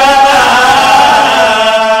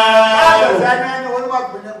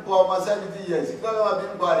ọmọ 70 years lọ́wọ́ bí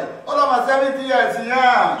ń parẹ̀ ọlọ́mọ 70 years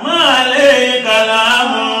yẹn. ما عليك كلام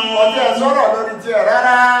ọtí ẹ̀ sọ̀rọ̀ lórí tiẹ̀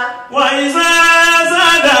rárá. وإذا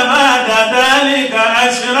زاد بعد ذلك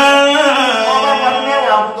عشرا ọba kan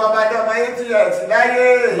mẹ́wàá àbúkọ bá dé ọmọ 80 years láyé.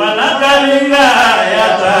 بلغ الغاية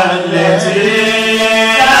التي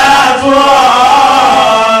لا ترى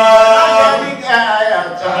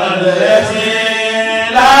التي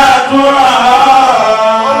لا ترى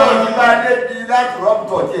ọlọ́run bá dé bí láti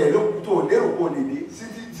rọ́pútọ̀ tí ẹ̀ ló tó lérò kó lè dé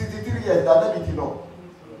 63 years dáadáa ti lọ.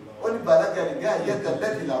 ó ní bàlágà ní gáà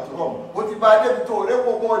tẹ̀lẹ́tì látọ̀rọ̀ ó ti bá dé bí tó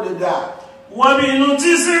lérò kó lè dà. وابن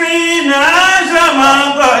 90 عشما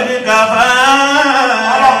قد كفى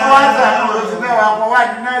ọlọ́pàá àti àwọn òṣìṣẹ́ mẹ́wàá kan wá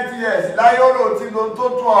ní 90 years láyé ó lò tí lo tó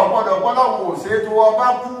tún ọ̀pọ̀lọ̀ pọ́lọ́wọ́ òṣètò ọba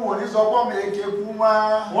kú òní sọpọ́ mi èké kú mọ́.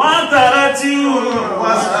 wọ́n tààrà tí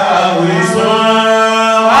wọ́n sàwìsọ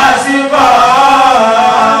wá sí bọ́.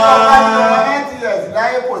 ọlọ́pàá àti ọmọ 90 years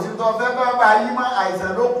láyé kò sí tó fẹ́ bá bá yí mọ́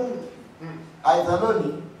àìsàn ló kù àìsàn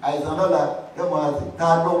lónìí àìsàn lọ́la yọmọ àti ta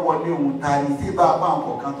ló wọlé òun ta ní tí bá bá àwọn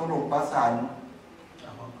kọ̀ọ̀kan tó lò bá sàánú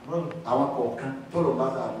àwọn kọ̀ọ̀kan tó lò bá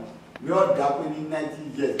sàánú ní ọ̀dà pé ní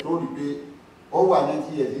 90 years tó rí pé ó wà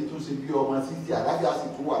 90 years tó ṣe bí ọmọ 60 àláfíà sì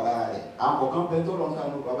tún wà lára rẹ̀ àwọn kọ̀ọ̀kan pẹ́ tó lọ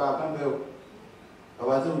sàánú bàbá akánbẹ́ o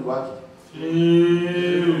bàbá tó ń wákì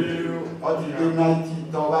ọtí dé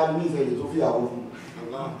 90 tọ́ bá ní ìṣẹ̀lẹ̀ tó fi àwọn fún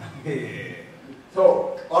so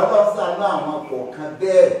ọlọ́sàánú àwọn kọ̀ọ̀kan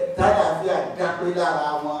bẹ́ẹ̀ tálàfíà dápé lára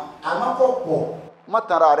wọn àmọ́ kò pọ̀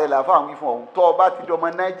mọ́tara rẹ̀ làfà wí fún ọ̀hún tọ́ ọba ti dọmọ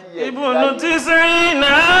 90 years. ibùnú tí sẹ́yìn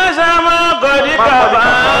náà ṣàmọ́ kọ́dí kàbá.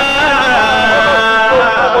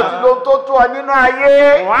 ọ nínú ayé.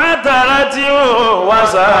 وعثرة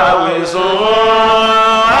وساوس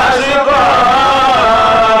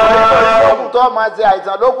وأسقام lókùn tó máa ṣe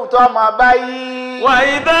àìsàn lókùn tó máa báyìí.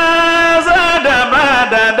 وإذا زاد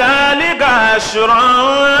بعد ذلك عشرا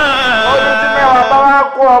ọdún tí mẹ́wàá bá wá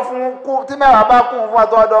kú ọ fún kú tí mẹ́wàá bá kú fún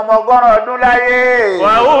ọtọ ọdọ ọmọ ọgọ́rùn ọdún láyé.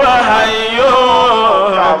 وهو حي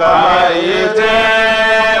كميت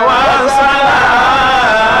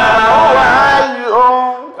وسلام wà á yí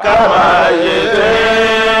ohun كميت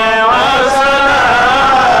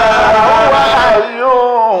وسلام wà á yí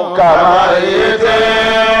ohun كميت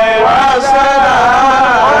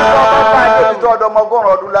وسلام ọdọ ọmọ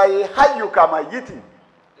ọgọ́rùn ọdún láyé hayu kama yìtì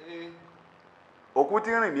òkú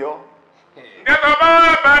tí ń rìn ní ọ. ǹjẹ́ tó bá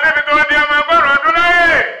wà bá níbi tó di ọmọ ọgọ́rùn-ún ọdún láyé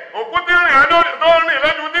òkú tí ń rìn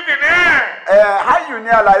lójú títì ní ẹ̀. hayu ni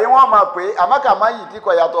àlàyé wọn máa pè é àmọ́ kàmá yìí tí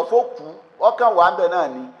kò yàtọ̀ fókù ọkàn wà ń bẹ náà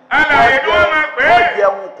ni. Àlàyé ni wọ́n máa pè é. wọ́n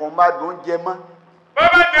jẹun kò máa dùn oúnjẹ mọ́. bó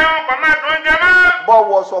bá jẹun kò máa dùn oúnjẹ mọ́.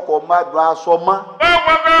 bọ́wọ́ sọ kò máa dùn aṣọ mọ́. bó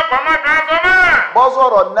wọṣọ kò máa dùn aṣọ mọ́. bọ́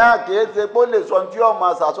sọ̀rọ̀ náà kìí ṣe pé ó lè sọ tí ọmọ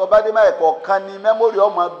àṣàṣọbádémà ẹ̀kọ́ kan ni mẹ́mórì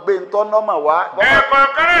ọmọ gbé ń tọ́ nọ́mà wá. ẹ̀kọ́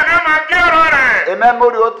kan náà ni wọ́n máa kí ọ̀rọ̀ rẹ̀.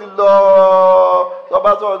 mẹ́mórì ó ti lọ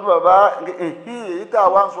tọ́ba sọ̀rọ̀ ní bàbá èyí tá a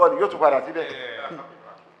wá ń sọ ni yóò tún padà síbẹ̀.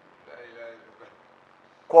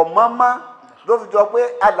 kọ̀ mọ́mọ́ ló fi jọ pé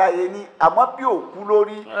àlàyé ni àmọ́ bí òkú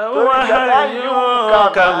lórí. وهو حي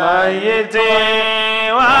كميت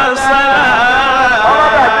وسلام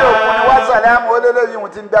ọlọ́dà bí òkú ni wá sàlámù olólóyìn ohun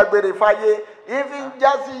tí ń dágbére fáyé ìfi ń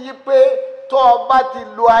já sí yí pé tó o bá ti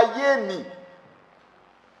lo ayé nì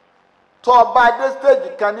tó o bá dé stage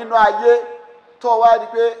kan nínú ayé tó o wá rí i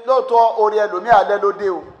pé lóòótọ́ orí ẹlòmíì alẹ́ ló dé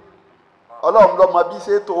o ọlọ́run lọ́mọ bí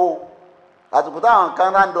ṣe tó o àtùkù táwọn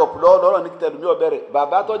kan round up lọ́rọ̀ ní kìtẹ́lùmí ọ̀bẹ̀rẹ̀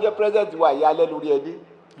bàbá tó jẹ́ president wa ìyá alẹ́ lórí ẹdí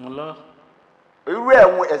irú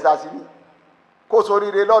ẹ̀hún ẹ̀sà sí ni kó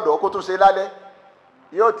soríire lọ́dọ̀ kó tún ṣe lálẹ́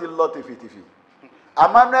yóò ti lọ tìfìtìfì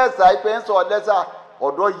àmọ́ náà ẹ̀sà ìpè ń sọ lẹ́sà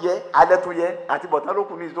ọ̀dọ́ yẹ alẹ́ tó yẹ àti bọ̀tán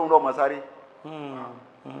lókun ní ìṣòwò ọmọ sáré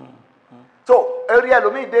so eré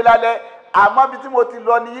ẹlòmíì dé lálẹ́ àmọ́ bí tí mo ti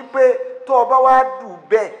lọ ni pé tó o bá wá dùn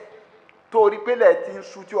bẹ́ẹ̀ tó o rí pé lẹ́ẹ̀ ti ń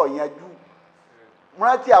sún tí ò yanjú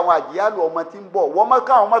rántí àwọn àjíyálò ọmọ tí ń bọ̀ wọ́n mọ́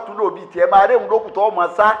káwọn ọmọ tún lò bíi tiẹ̀ máa réhùn lókùtọ́ ọmọ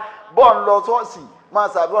sá bọ́ọ̀ ń lọ ṣọ́ọ̀ṣì máa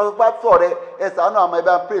ṣàdúrà pásítọ̀ rẹ ẹ ṣàánú àwọn ẹ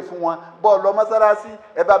bá ń pray fún wọn bọ́ọ̀ lọ mọ́sálásí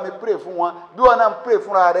ẹ bá mi pray fún wọn bí wọn náà ń pray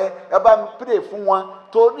fúnra rẹ ẹ bá mi pray fún wọn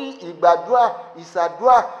torí ìgbàdúrà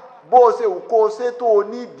ìṣàdúrà bó o ṣe wù kó o ṣe tó o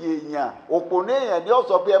nídìí èèyàn òpònú èèyàn ni ó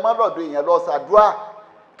sọ pé ẹ má lọ́dọ̀ èèyàn lọ ṣàdúrà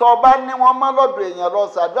tó o bá ní wọn má lọ́dọ̀ èèyàn lọ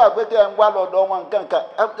ṣàdúrà pé kí ẹ ń wá lọ́dọ̀ wọn nǹkan kan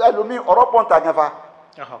ẹlòmíì ọ̀rọ̀ pọ̀ǹtà gan fa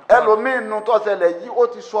ẹlòmíì nu tọ́sẹ̀lẹ̀ yìí ó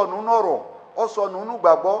ti sọnù nọ̀rọ̀ ó sọnù nù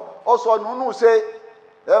gbàgbọ́ ó sọnù nù ṣe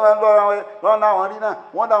ẹ máa ń lọ́ọ́ náà wọ́n rí náà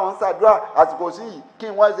wọ́n náà wọ́n ń ṣàdúrà àsìkò sí yìí kí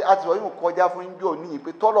wọ́n ṣe àtìsọ yìí kọjá fún yín bí òní yìí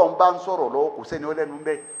pé tọ́lọ̀ ń bá ń sọ̀rọ̀ lọ́wọ́ kò sẹ́ni ó lẹ́nu ń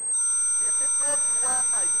bẹ̀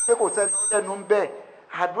pé kò sẹ́ni ó lẹ́nu ń bẹ̀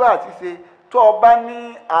àdúrà ṣíṣe tó o bá ní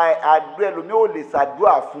àdúrà ẹlòmíì ò lè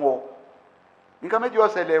ṣàdúrà fún ọ nǹkan méjì ó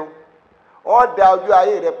ṣẹlẹ̀ o ó da ojú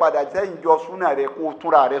ayé rẹ padà sẹ́yìn jọ súnà rẹ kó o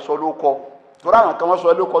túnra rẹ sọ ló kọ torí àwọn kan wọ́n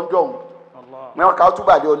sọ ló kọ ń jọ̀hún mẹ́wọ́n ká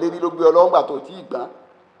túbàdé ọ lérí ló gbé ọ lọ́wọ́ gbà tó tí ì gbọ́n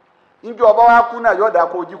níjọ́ ọba wa kú náà yọ̀ọ̀dà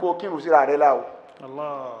kó o jí kó o kírun síra rẹ la o.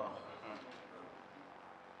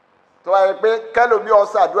 tó wáyé pé kẹlòmí ọ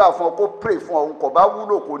ṣàdúrà fún ọ kó pray fún ọ kò bá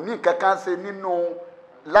wúlò kò ní nǹkan kan ṣe nínú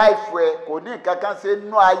láìfù ẹ kò ní nǹkan kan ṣe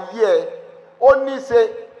nínú ayé ẹ ó ní ṣe.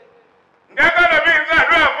 ǹjẹ́ kẹlòmí ń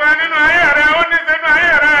ṣàdúrà fún ẹ nínú ayé rẹ ó ní ṣe nínú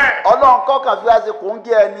ayé rẹ. ọlọ́run kọ́kàn fi wá ṣe kò ń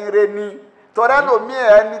gé ẹni re ni torí ẹlòmí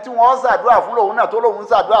ẹni tí wọ́n ṣàdúrà fún lòun náà tó lòun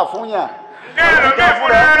ṣàdúrà fún yàn. ǹjẹ́ ẹlòmí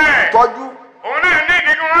fúnra rẹ̀ tọ́jú. òun náà ní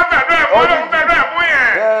ìdí kí wọ́n ṣàdúrà fún lòun ṣàdúrà fún yàn.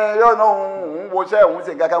 yóò náà òun wọṣẹ́ òun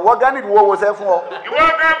ṣe kankan wọ́n gánìdì wo wọṣẹ́ fún ọ. ìwọ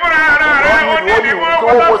gan fúnra rẹ̀ ó ní ìdí kí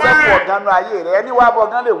wọ́n wọṣẹ́ fún ọ̀gán náà ayé rẹ̀ ẹni wàá bọ̀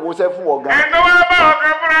gán lè wọṣẹ́ fún ọ̀gán. ẹni tó wá bá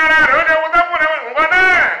ọ̀gán fúnra rẹ̀ ó ní wọṣẹ́ fún nǹkan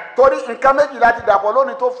náà. torí nǹkan méjì láti dàpọ̀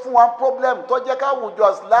lónìí tó fún wa problem tó jẹ́ káwùjọ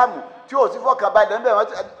Islam tí ò sí fọkànbalẹ̀ ń bẹ̀ wọ́n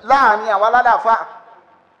láàrin àwọn alálàáfà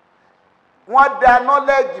wọ́n da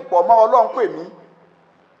knowledge pọ̀ mọ́ Ọlọ́run pè mí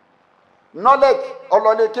knowledge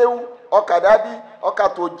ọlọ́lẹ́kéwú ọkà dábí ọkà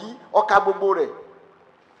tòjí ọkà gbogbo rẹ̀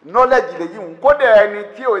knowledge lè yíwùn kódà ẹni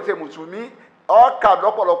tí ò ṣe mùsùlùmí ọkà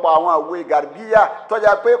lọ́pọ̀lọpọ̀ àwọn àwòye gàrbíyà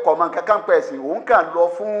tọ́já pé kọ̀mọ̀ kankan pẹ̀sìn òun kàn lọ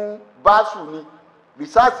fún báṣù ni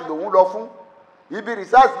research lòun lọ fún ibi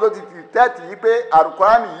research ló ti tẹ́tì yí pé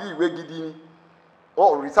àrùkọ́ránì yìí ìwé gidi ni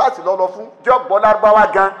ó research lọ fún jọ́gbọ́ lárúbáwá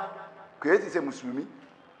gan kìí ti ṣe mùsùlùmí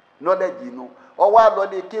knowledge inú ọwọ́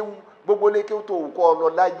àlọ́lé kéwú gbogbo lé kéwú tó kọ́ ọ lọ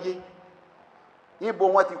láyé ibo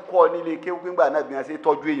wọn ti kọ́ ọ nílé kéwú gbígbà náà bí wọn ṣe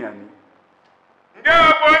tọ́jú èèyàn ni. ǹjẹ́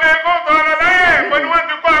ọ̀pọ̀ ilé kó tọ́ ọ lọ láyé ìpò ni wọ́n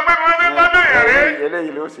ti kọ́ ọgbẹ́ bí wọ́n ṣe tọ́jú èèyàn rí.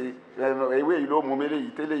 eléyìí ló ṣe ewé yìí ló mú mi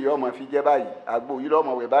léyìí tẹ́lẹ̀ yìí ọmọ fi jẹ́ báyìí àgbo yìí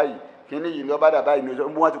lọ́mọ wẹ̀ báyìí kíní yìí lọ́ bá dà báyìí ní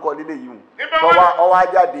ọjọ́ wọ́n ti kọ́ lílé yìí hùn tọ́wọ́ ọwọ́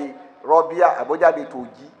ajáde rọ́bíà àbójáde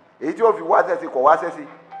tòjí èyí tí ó fi wá sẹ́sì kọ̀ wá sẹ́sì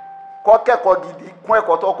kọ́ kẹ́kọ̀ọ́ gidi kún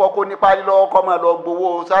ẹ̀kọ́ tó kọ́ kó nípa lílọ́wọ́ kọ́ máa lọ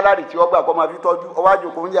gbowó sálárì tí ó gbà kọ́ máa fi tọ́jú ọwọ́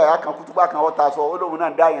àjòkó ń yàrá kan kútúbà kan ọ̀tá sọ ó lóun náà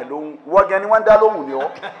dá yẹn lóhùn wọ́gẹ́ ni wọ́n dá lóhùn ni ọ́.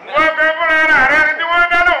 wọ́n fẹ́ fúnra rẹ̀ ẹni tí wọ́n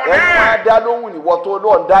dá lóhùn ní. ẹni wọ́n dá lóhùn ni wọ́n tó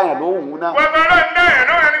lọ́ọ̀ dá yẹn lóhùn náà. wọ́n tó lọ́ọ̀ dá yẹn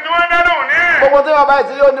lóhùn ẹni tí wọ́n dá lóhùn ní. gbogbo tí wọn bá yìí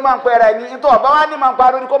tí yóò ní máa ń pẹ́ rẹ̀ ní ìtọ́ ọba wa ní máa ń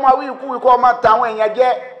parọ́ ni kó máa wí ikú ikú ọmọ tàwọn èèyàn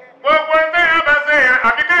jẹ́. gbogbo téèyàn bá ṣe yẹn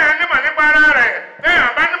àbí kéèyàn nímọ̀ nípa ara rẹ̀ téèyàn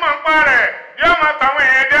bá nímọ̀ nípa rẹ̀ yóò máa tàwọn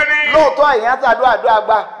èèyàn jẹ́ ní. lóòótọ́ èèyàn ṣàdúrà gbà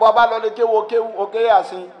bọ́ ọba lọ lè kéwu òkè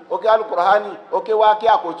yàsín òkè alukurahani òkè wá kí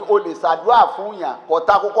àkótó o lè ṣàdúrà fún yàn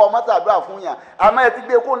kọ̀ọ̀ta kókó ọmọ ṣàdúrà fún yàn àmọ́ ẹ ti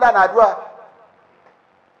gbé kó ńlá nàdúrà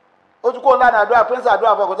ó ti kó ńlá nàdúrà pé ń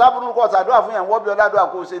ṣàdúrà fún ọkọ̀ sábúrú kọ̀ ṣàdúrà fún yàn wọ́n bí ọládùn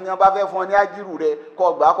àkóso ni wọ́n bá fẹ́ fún ọ ní ájírù rẹ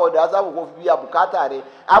kọ́ gbà kọ́ dà sábò kó fi bí àbùkátà rẹ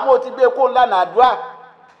àmọ́ ó ti gbé kó ńlá nàdúrà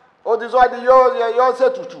ó ti sọ di yóò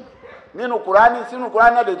ṣètùtù nínú kùránì sínú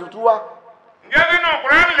kùránì náà lè tutù wá. ǹjẹ́ nínú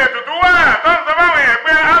kùránì lè tutù wá tó ń sọ fáwọn èèyàn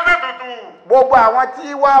pé á ṣe tutù. gbogbo àwọn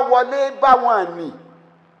tí wá wọlé bá wọn nì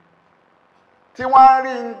tí wọ́n ń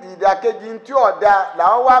rí ìdàkejì tí ọ̀dà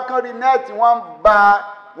làwọn wá kán rí nẹ́ẹ̀tì wọ́n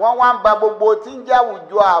wá ń ba gbogbo tí ń jẹ́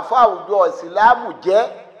àwùjọ àfọ àwùjọ ìsìlámù jẹ́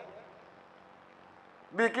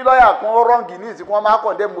bí kí lọ́ọ̀yà kan rọ́ǹgì ní ìsìnkú wọn máa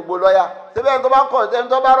kọ̀ndé gbogbo lọ́ọ̀yà síbẹ̀ ẹni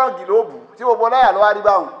tó bá rọ́ǹgì ló bù tí gbogbo lọ́ọ̀yà ló wá rí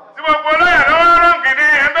báwọn. tí gbogbo lọ́ọ̀yà ló wá rọ́ǹgì ní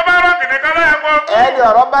ẹni tó bá rọ́ǹgì ní kán lọ́ọ̀yà kó kú. ẹni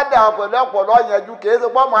ọ̀rọ̀ bá dà wọn pẹ̀lú ọ̀pọ̀lọ́ yẹnjú kì í ṣe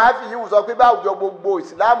pọ́ mọ́ àfi yìí sọ pé bá àwùjọ gbogbo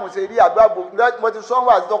ìsìlámù ṣe rí àdúrà gbogbo mo ti sọ́nwó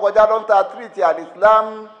àti tọkọjá lọ́ńtà tírìtì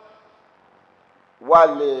àlìsílámù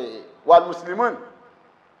wal muslimun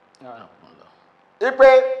ipe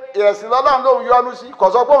ẹ̀sìn lọ́lọ́run lòun yọ́nú sí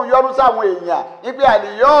kò sọ pé òun yọ́nú sáwọn èèyàn ipe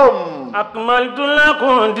àlìyọ́m. akmaltu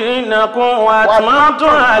lakum dinakum wa atmamtu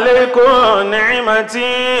alaykum ni'mati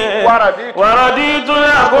wa raditu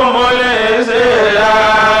lakumul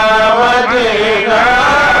islama dinan.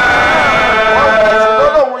 ẹ̀sìn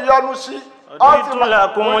lọ́lọ́run yọ́nú sí. raditu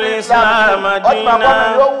lakumul islama dinan. ọtí màkọ́ mi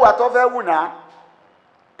yóò wù àtọ́fẹ́ wù náà.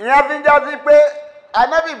 ìyẹn fi ń jásí pé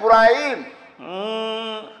anabi Ibrahim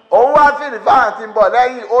òun wá fìrì fáwọn tí ń bọ̀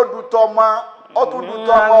lẹ́yìn ó dùn tọmọ ó tún dùn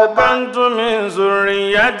tọmọ ọmọ. kantu min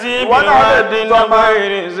zurriyati biwadin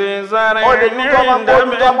ghayri zi zar'in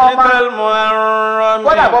inda baytikal muharram.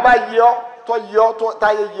 kódà bọ́ bá yí ọ tó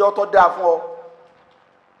táyé yí ọ tó dáa fún ọ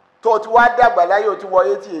tó ti wá dàgbà láyé o ti wọ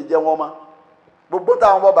etí èjẹ wọn mọ gbogbo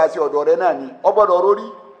táwọn bọ́ bá sí ọ̀dọ̀ rẹ náà ni ọ gbọ́dọ̀ rórí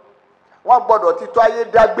wọ́n gbọ́dọ̀ ti tọ́ ayé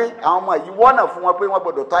dágbé àwọn ọmọ yìí wọ́nà fún wọn pé wọ́n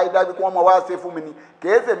gbọ́dọ̀ tọ́ ayé dágbé kí wọ́n mọ wá ṣe fún mi ni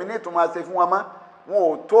kèé sèmi ní ìtumọ̀ ṣe fún wọn mọ́ wọn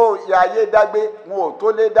ò tó ayé dágbé wọn ò tó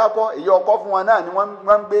lé dákọ́ èyí ọkọ́ fún wọn náà ni wọ́n ń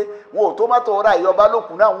gbé wọn ò tó mọ́tò ra èyí ọba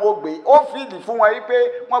lókun náà wọn ò gbé ó fìdí fún wọn yìí pé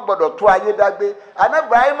wọ́n gbọ́dọ̀ tó ayé dágbé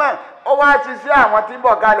anabrahima ó wá ti sí àwọn tí ń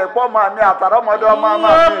bọ̀ kalẹ̀ pọ́ mọ́ mi àtàrọ́mọdé ọmọ ọmọ mi.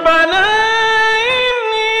 Rabbana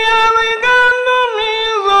inni askantu min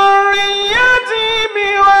zurriyyati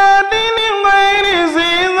biwadin ghayri zi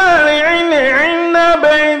zar'in 'inda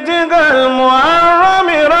baytikal muharram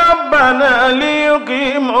rabbana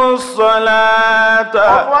liyuqimus salata.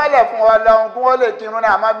 ọ̀fun ọ̀lẹ̀ fún ọlọ́run kí wọ́n lè kírun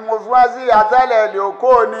náà àmọ́ bí mo fi wá sí àtẹ́lẹ̀ ilé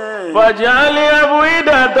òkó ni. faj'al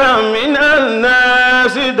af'idatan minan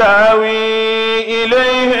nasi tahwi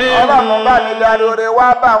ilayhim. ọlọ́run bá mi darí oore wá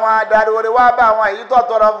bá wọn darí oore wá bá wọn èyí tó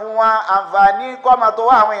tọrọ fún wọn àǹfààní kọ́mọ tó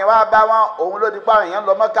wá àwọn èèyàn wá bá wọn òun ló di pa àwọn èèyàn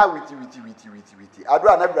lọ Mọ́kà wìtìwìtì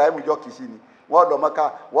àdúrà náà Ibrahim jọ kìí sí ni wọ́n lọ Mọ́kà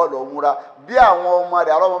wọ́n lọ múra bí àwọn ọmọ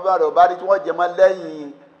rẹ̀ àrọ́mọbá rẹ̀ ọba rí tí wọ́n jẹ mọ́ lẹ́yìn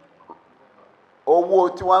owó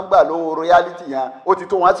tí wọ́n ń gbà lówó royalty yẹn ó ti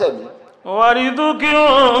tó wọ́n sẹ̀mí.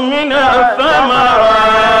 وَرِزُقِهِم مِّنَ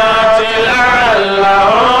الثَّمَرَاتِ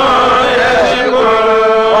لَعَلَّهُمْ يَشْكُرُونَ.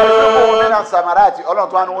 وَرِزُقِهِم مِّنَ الثَّمَرَاتِ ọlọ́run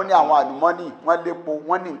tó wá ní wọ́n ní àwọn àlùmọ́nì wọ́n lépo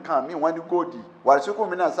wọ́n ní nǹkan míì wọ́n ní góòdì وَرِزُقِهِم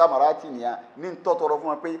مِّنَ الثَّمَرَاتِ nìyẹn ní tọ́tọ̀rọ̀ fún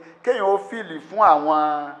wọn pé kéèyàn ó fìlì fún àwọn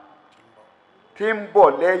tí ń bọ̀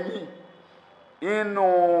lẹ́yìn inú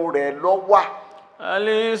rẹ̀ lọ́wọ́.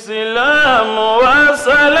 الإسلام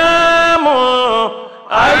والسلام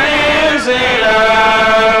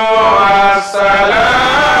الإسلام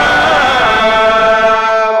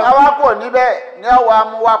والسلام. àwa kò níbẹ̀ ní ọwọ́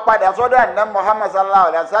amúwa padà sọ́dọ̀ àná Muhammad sallallahu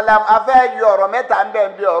alayhi wa sallam afẹ́ yọ ọ̀rọ̀ mẹ́ta ń bẹ̀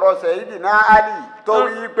ń bí ọ̀rọ̀ Sayyidina Ali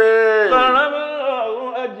torí pé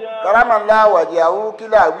karamallahu wajhahu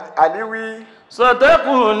kílà àlíwí.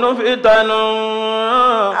 satakunu fitanu.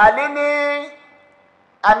 àlí ní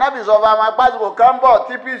Ànábì sọ fún àwọn apásìkò kan bọ̀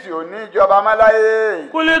tí píìsì ò ní ìjọba máláyé.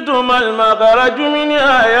 Qultu mal makhraju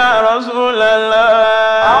minha ya Rasulallah.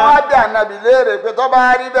 Àwọn àdé Ànábì léèrè pé tó bá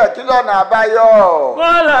rí bẹ́ẹ̀ kí lọ́nà àbáyọ.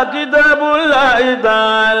 Qala kitabullahi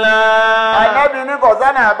ta'ala. Ànábì ní kò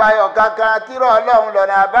sọ́nà àbáyọ kankan tírà Ọlọ́run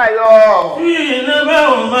lọ́nà àbáyọ. Fi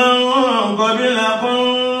naba'u man qabilakum.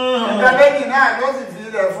 Nǹkan méjì náà ló sì fi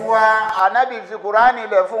ilẹ̀ fún wa. Ànábì fi Kùránì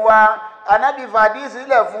ilẹ̀ fún wa. Ànábì fàdíìsì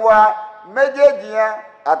ilẹ̀ fún wa. Méjèèjì yẹn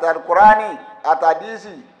àtàkùránì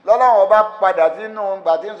àtàdíìsì lọ́lọ́wọ́ bá padà sínú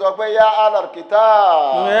ìgbà tí ń sọ pé yá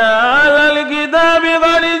alal-kitab. Ya alal-kitabi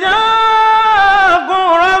qad ja'akum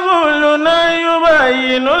rasuluna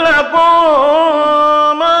yubayyinu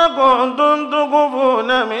lakum ma kuntum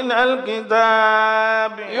tukhfuna min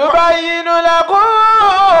al-kitab. Yubayyinu lakum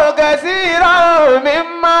kathiran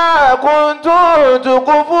mimma kuntum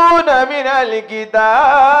tukhfuna min al-kitab.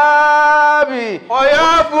 Wa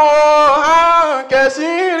ya'fu an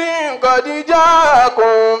kathirin qad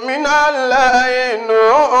ja'akum min Allahi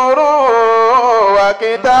nurun wa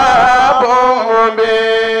kitabun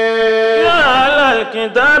mubin. Ya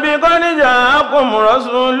alal-kitabi qad ja'akum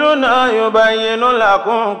rasuluna yubayyinu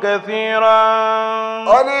lakum kathiran. Ó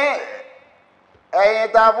ní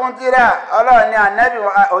ẹ̀yin ta fún tírà Ọlọ́run ní Ànábì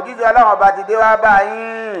òjíṣẹ́ Ọlọ́run ọba ti dé wá bá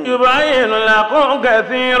yín. Yubayyinu lakum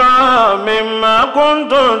kathiran mimma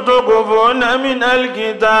kuntum tukhfuna min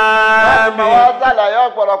al-kitab. Wọ́n ṣàlàyé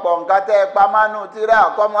ọ̀pọ̀lọpọ̀ nǹkan tẹ́ ẹ pamánú tírà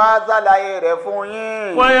kọ́mọ á ṣàlàyé rẹ̀ fún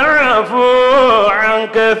yín. Wa ya'fu an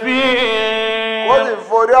kathir. Ó sì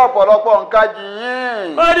forí ọ̀pọ̀lọpọ̀ nǹkan jì yín.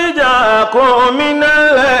 Qad ja'akum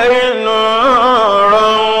minallahi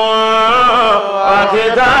nurun wa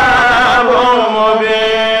kitabun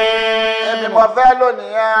mubin. Ẹ̀mí mo fẹ́ lónìí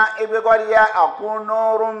yẹn ibi kọ́ di yẹ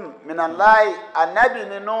àkúnúrún minallahi Ànábì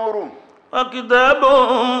ní núrùn. Wa kitabun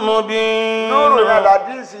mubin. Núrùn yẹn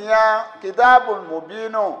làdíìsì yẹn kitabun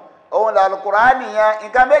mubinu òun là Al-Qur'ani yẹn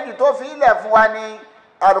nǹkan méjì tó fi ilẹ̀ fún wa ní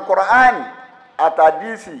Al-Qur'ani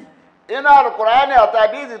àtàdíìsì. Inú Al-Qur'ani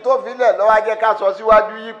àtàdíìsì tó fi ilẹ̀ lọ́wọ́ ajẹ́ ká sọ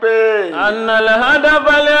síwájú yí pé. Anna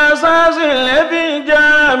al-hadafa al-asasi alladhi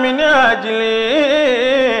ja'a min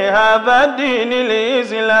ajlihi hadha ad-din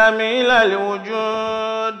al-islami ila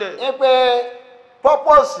al-wujud. Ipe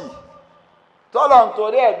pọ́pọ́sì tọ́lọ̀ ń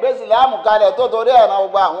torí ẹ̀ gbé Ìsìlámù kalẹ̀ tó torí ẹ̀ náà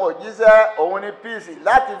gbogbo àwọn òjíṣẹ́ òun ní píìsì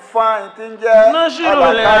láti fọ́n tí ń jẹ́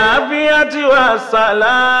Nashirul afiyati wa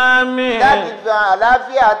salami. láti fi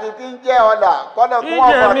àlàáfíà àti tí ń jẹ́ ọ̀là kọ́lọ̀ kún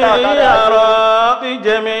ọ̀pọ̀ Bi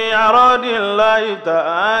jami'i aradillahi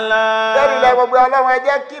ta'ala. lẹ́yìn ilẹ̀ gbogbo Ọlọ́run ẹ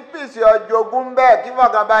jẹ́ kí píìsì ọjọ́gún bẹ́ẹ̀ kí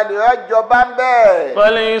fọkànbalẹ̀ ọjọba ń bẹ́ẹ̀.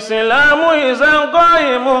 Fal-islamu izan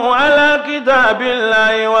qa'imun ala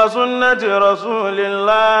kitabillahi wa sunnati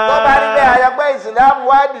rasulillah. Tó bá rí bẹ́ẹ̀ ayọ̀ pé Ìsìlámù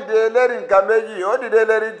wá dìde lérí nǹkan méjì ó dìde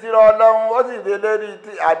lérí tírà Ọlọ́run ó sì dìde lérí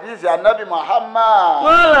àdìsí Ànábì Muhammad.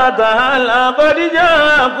 Qala ta'ala qad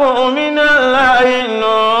ja'akum minallahi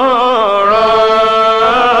nurun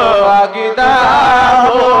Wa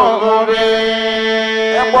kitabun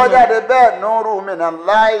mubin. Ẹ gbọ́ jáde bẹ́ẹ̀ nuru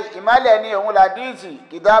minallahi ìmálẹ̀ ní òun làdíìsì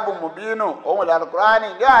kitabun mubinu òun làlùkùránì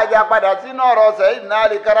yóò àjà padà sínú ọ̀rọ̀ Sayyidina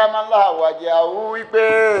Ali karamallahu wajhahu wípé.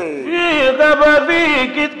 fi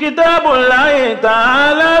kitabullahi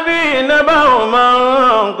ta'ala fi naba'u man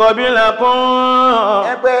qabilakum.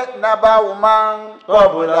 Ẹ pé naba'u man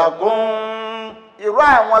qablakum. Irú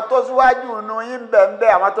àwọn tó síwájú inú yín ń bẹ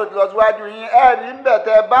àwọn tó ti lọ síwájú yín ẹ̀rí ń bẹ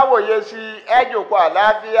tẹ́ bá wòye sí ẹ̀jòkó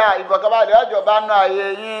àlàáfíà ìfọ̀kànbalẹ̀ ọjọ́ bá nù ayé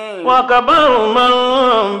yín. Wa kabaru man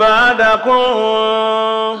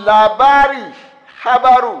ba'dakum. Làbárì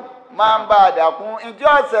hábàrù máa ń bá àdàkún ìdí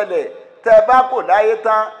ọ̀sẹ̀lẹ̀ tẹ́ bá kò láyé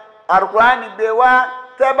tán Al-Qur'ani gbé wá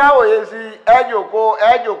tẹ́ bá wòye sí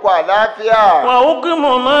ẹ̀jòkó àlàáfíà. Wa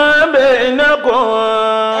hukmu ma bainakum.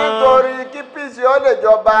 Nítorí kí píìsì ó lè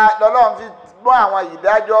jọba lọ́lọ́run fi gbọ́ àwọn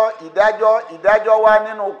ìdájọ́ wá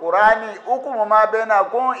nínú Kùránì hukumu ma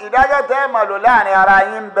bainakum ìdájọ́ tẹ́ máa lò láàrin ara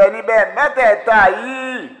yín ń bẹ níbẹ̀ mẹ́tẹ̀ẹ̀ta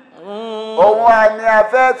yìí. Òun àní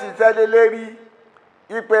afẹ́ ṣiṣẹ́ lé lérí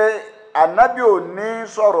ipe Ànábì ò ní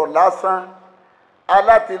sọ̀rọ̀ lásán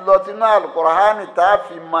aláti lọ sínú Al-Qur'ani tá a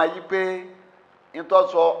fi mọ yí pé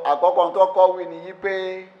ntọ́sọ àkọ́kọ́ ntọ́kọ́ wí ni yí pé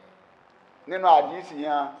nínú àdìsí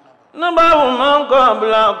yẹn. Naba'u man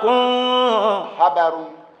qablakum. Habaru.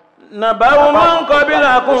 Naba'u man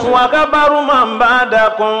qablakum wa kabaru man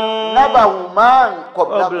ba'dakum. Naba'u man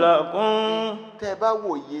qablakum. Tẹ́ bá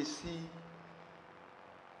wòye sí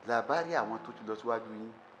làbárí àwọn tó ti lọ síwájú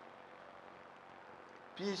yín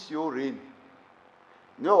peace ó reign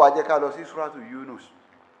ní ó wá jẹ́ ká lọ sí suratu Yunus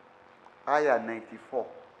aya 94.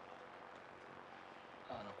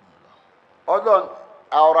 Ọlọ́run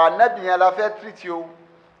ọ̀rọ̀ Ànábì yẹn la fẹ́ tírìtì o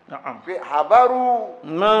pé àbárù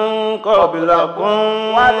من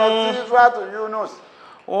قبلكم wá lọ sí Suratu Yunus.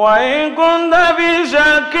 وإن كنت في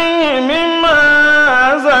شك مما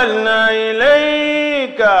أنزلنا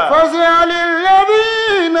إليك فاسأل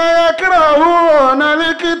الذين يقرؤون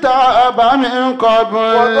الكتاب من wọ́n tó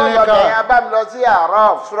lọ bẹ̀yẹn قبلك bá mi lọ sí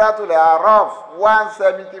Araf, Suratul Araf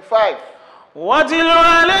 175. واتل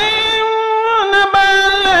عليهم نبأ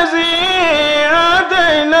الذي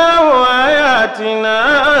آتيناه آياتنا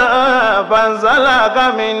فانسلخ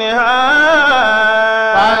منها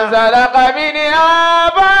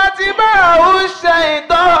فاتبعه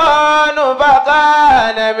الشيطان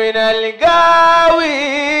فكان من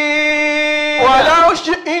الغاوين ولو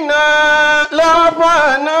شئنا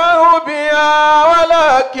لرفعناه بها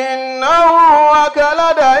ولكنه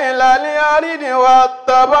أخلد إلى الأرض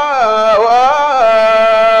واتبع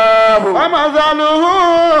هواه فمثله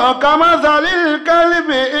كمثل الكلب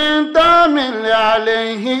إن تحمل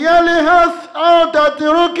عليه يلهث أو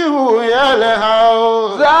تتركه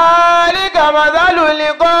يلهث ذلك مثل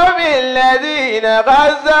القوم الذين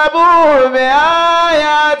كذبوا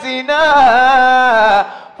بآياتنا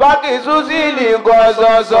فاقصص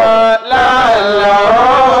القصص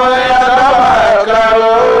لعلهم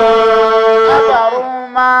يتفكرون Àbárù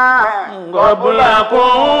máa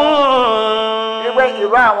قبلكم ìwé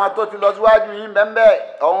ìró àwọn tó ti lọ síwájú yín bẹ́ẹ̀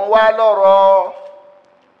ọ̀hún wá lọ́rọ̀.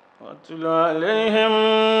 واتل عليهم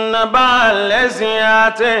نبأ الذي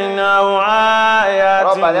آتيناه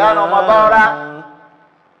Rọ̀bàlẹ́ àná ọmọ bá ọ́rá.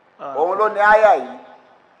 آياتنا Òun ló ní àyà yìí.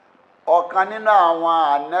 Ọ̀kan nínú àwọn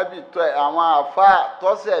ànábì àwọn àfáà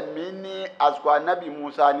tọ́sẹ̀ mí ní àsìkò ànábì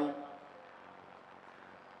Musa ni.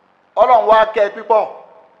 Ọlọ́run wá kẹ́ pípọ̀.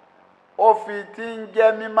 Ó fi tí ń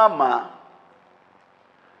jẹ́ mímọ̀ mọ́.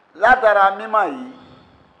 Látara mímọ̀ yìí,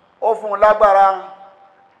 ó fún un lágbára,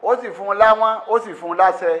 ó sì fún un láwọn, ó sì fún un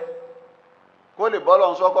láṣẹ. Kó lè bọ́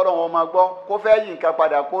lọ́n sọ́kọ́ lọ́wọ́ ọmọ gbọ́, kó fẹ́ yí nǹkan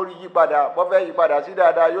padà, kó rí yí padà, bọ́ fẹ́ yí padà sí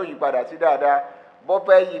dáadáa, yóò yí padà sí dáadáa, bọ́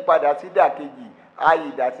fẹ́ yí padà sí dàkejì, á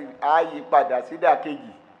yí padà sí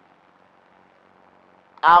dàkejì.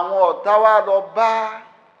 Àwọn ọ̀tá wa lọ bá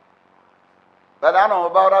bàdánù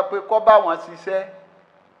ọba ọ̀rá pé kó bá wọn ṣiṣẹ́,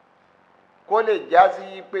 kó lè já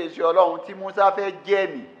sí pé iṣẹ́ Ọlọ́run tí Musa fẹ́ jẹ́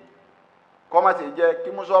nì, kó má ṣe jẹ́ kí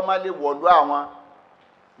Musa má lè wọ̀lú àwọn,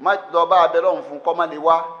 má lọ bá abẹ́ lọ́hùn fún kó má lè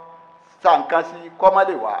wá. Sànkan sí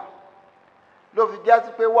kọ́mọ́lé wá ló fi já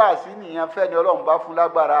sí pé wáàsí nìyẹn fẹ́ ni Ọlọ́run bá fún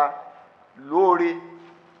lágbára lóore.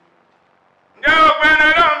 Ǹjẹ́ ọ̀gbẹ́ni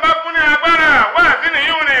Ọlọ́run bá fún ní agbára wáàsí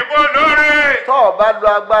nìyún ní ìbò lóore? Tọ́ ọ bá lo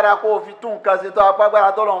agbára kó o fi tún nǹkan ṣe tọ́ apá agbára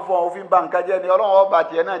tọ́lọ́run fún ọ òfin ba nǹkan jẹ́ ni Ọlọ́run ọba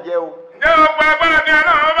tiẹ̀ náà jẹ́ o. Ǹjẹ́ ọgbà agbára ni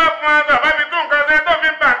Ọlọ́run bá fún ọ bàbá fi tún nǹkan ṣe tó fi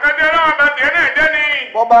ń ba nǹkan jẹ́ Ọlọ́run bá tiẹ̀ náà jẹ́ ni?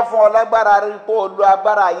 Bọ́ bá fún ọ lágbára rí kó o lo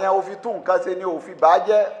agbára yẹn o fi tún nǹkan ṣe ni òfin bàá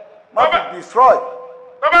jẹ́ má fi destroy.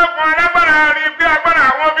 Tó bá fún ọ lágbára rí pé agbára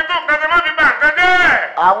àwọn fi tún nǹkan ṣe má fi ba nǹkan jẹ́.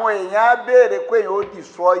 Àwọn èèyàn á béèrè pé èèyàn ó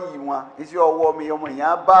destroy wọn iṣẹ́ ọwọ́ mi ọmọ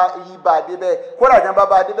èèyàn bá yí bá a débẹ̀ kódà jẹ́ bá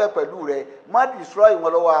a débẹ̀ pẹ̀lú rẹ̀ má destroy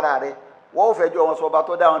wọn lọ́wọ́ ara rẹ̀ wọ́n ò fẹjọ́ wọn sọ ọba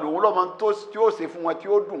tó dá wọn lòun lọ́mọ tí ó ṣe fún wọn tí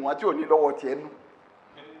ó dùn wọn tí ò ní lọ́wọ́ tiẹ̀ nù.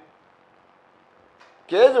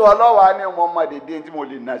 Kìí ṣe wọn lọ́wọ́ á ní ọmọ ọmọdé tí mo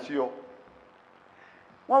lè nà sí ọ.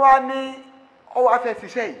 Wọ́n wá ní ọwọ́ afẹ́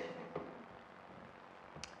ṣiṣẹ́ yìí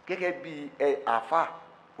gẹ́gẹ́ bí àáfà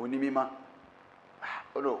onímímọ́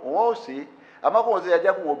òun ó ṣe àmọ́ kò wọ́n ṣe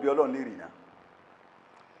ẹjẹ́ kó wọ́n bí Ọlọ́run lè rìnà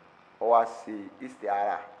ọ wá ṣe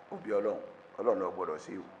istihara òbí Ọlọ́run lọ gbọ́dọ̀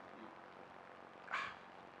ṣe o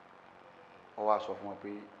ọ wá sọ fún wọn pé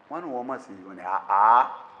wọ́n ní wọ́n mọ̀ sí ìwọ̀n ní àá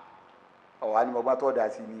ọ̀wá ni mo bá tọ́ da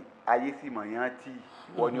sí ni ayé sì mọ̀ yán tì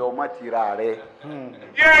wọ́n ní ọmọ tira rẹ̀.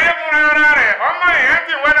 Yẹ ayé fúnra ara rẹ̀ ọmọ èèyàn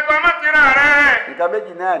ti wọ́n ní kọ́ ọmọ tira rẹ̀. Nǹkan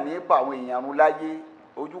méjì náà ní pa àwọn èèyàn run láyé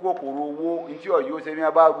ojú kòkòrò owó ntí ọ̀yọ́ ṣe ní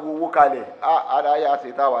abá ru owó kalẹ̀ ara yà ṣe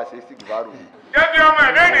táwa ṣe sí ìbárò. Jẹ́ kí ọmọ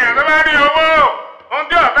ẹ̀dá ènìyàn tó bá rí owó ohun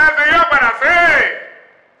tí ọ̀fẹ́ ṣe yóò padà sí.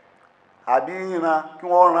 Àbí ríran kí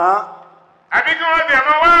wọ́n ràn án. Àbí kí wọ́n tiẹ̀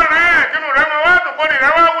mọ wá rẹ̀ kínú rẹ̀ mọ wá dùn kó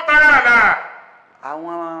nìrẹ̀ wá wú tọ́yà là.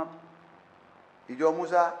 Àwọn ìjọ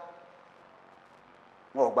Musa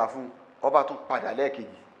wọn ò gbà fún ọba tún padà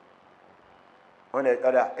lẹ́ẹ̀kejì wọn lè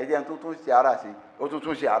ọ̀dà ẹ̀jẹ̀ tó tún ṣe ara sí ó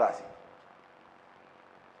tún ṣe ara sí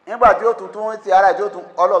nígbà tí ó tún ṣe ara tí ó tún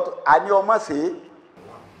ọlọ́tún àní ọmọ ṣe é.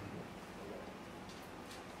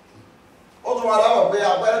 Ó tún wà láwọ̀ pé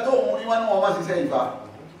àpẹẹrẹ tó ń rí wọn ní wọn mọ̀ ṣiṣẹ́ ìfà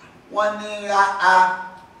wọn ní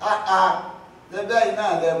lẹ́bẹ̀ yìí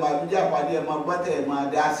náà lẹ́ màlúùjà pàdé ẹ̀ máa gbọ́tẹ̀ ẹ̀ máa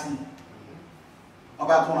dá sí i wọ́n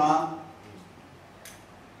bá tún rán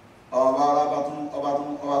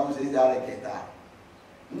ọba tún ṣe ìjà rẹ̀ kẹta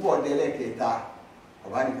ń bọ̀ délẹ̀ kẹta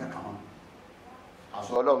ọba ní kankan mọ́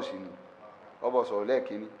àṣọ Ọlọ́run sí ni ọbọ̀ sọ̀rọ̀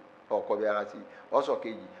lẹ́ẹ̀kínní ọkọ̀ bí ara sí ọ̀sọ̀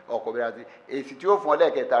kejì ọkọ̀ bí ara sí èsì tí ó fún ọ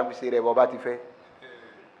lẹ́ẹ̀kẹta ń ṣe rẹ̀ bọ́ bá ti fẹ́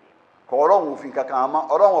kọ ọlọ́run òfin kankan àmọ́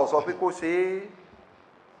ọlọ́run ọ̀sọ́ pé kó ṣe é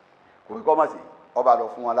kò fi kọ́ mọ̀ sí ọba lọ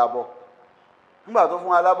fún wọn lábọ́ nígbà tó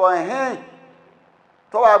fún wọn lábọ́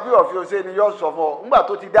tọ́wọ́ bí ọ̀fi ọ̀sẹ̀ ni yóò sọ fún ọ nígbà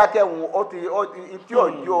tó ti dákẹ́ wọn ó ti tí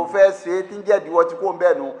òjò fẹ́ ṣe é tí ń jẹ́ ìdíwọ́ tí kò ń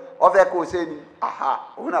bẹ̀ nu ọ fẹ́ kó ṣe ni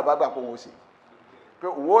òun náà bá gbà kó wọn ṣe pé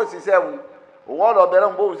òun ó ṣiṣẹ́ wọn òun ọ̀lọ́ bẹ̀rẹ̀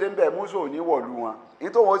ń bóun ṣe ń bẹ̀ mùsùn òní wọ̀lú wọn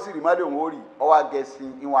nítorí wọn ó sì rí má lè òun ó rí ọwọ́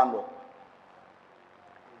agẹ̀sìn ìwọ̀n lọ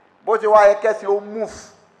bó ti wáyé kẹ́sìn ó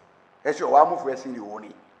múfù ẹsẹ ọwọ amúfù ẹsìn ìwò ni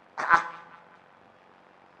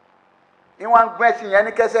ìwọn gbẹsìn yẹn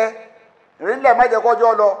ní kẹsẹ ìrìnlẹ mẹjẹ kọjọ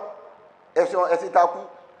lọ ẹsìn takú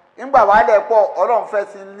ńgbà wà lẹ pọ Ọlọ́run fẹ́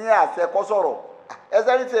sí ní àṣẹ kọ sọ̀rọ̀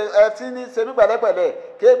ẹsẹ ní ẹsìn ní ṣebí pẹ̀lẹ́pẹ̀lẹ́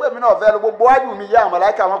kéègbé mi náà fẹ́ lọ gbogbo wájú mi yá àwọn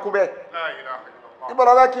màláíkà wọn kú bẹ́ẹ̀ níbo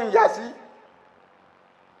lọ fẹ́ kí n yà sí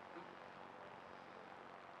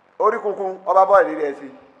orí kunkun ọba bọ ìrírí ẹ sí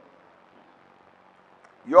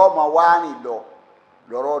yọ ọmọ wa rìn lọ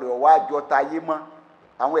lọ́rọ̀ rẹ̀ wá jọ tayé mọ́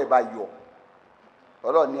àwọn ẹ̀ bá yọ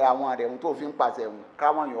ọlọ́ọ̀ ní àwọn rẹ̀ ń tó fi ń pàṣẹ ń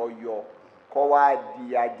káwọn yọ yọ kọ́ wá di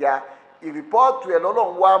ajá ìrìpọ́ọ̀tù ẹ̀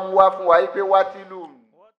lọ́lọ́run wá mú wá fún wa yí pé wá tìlú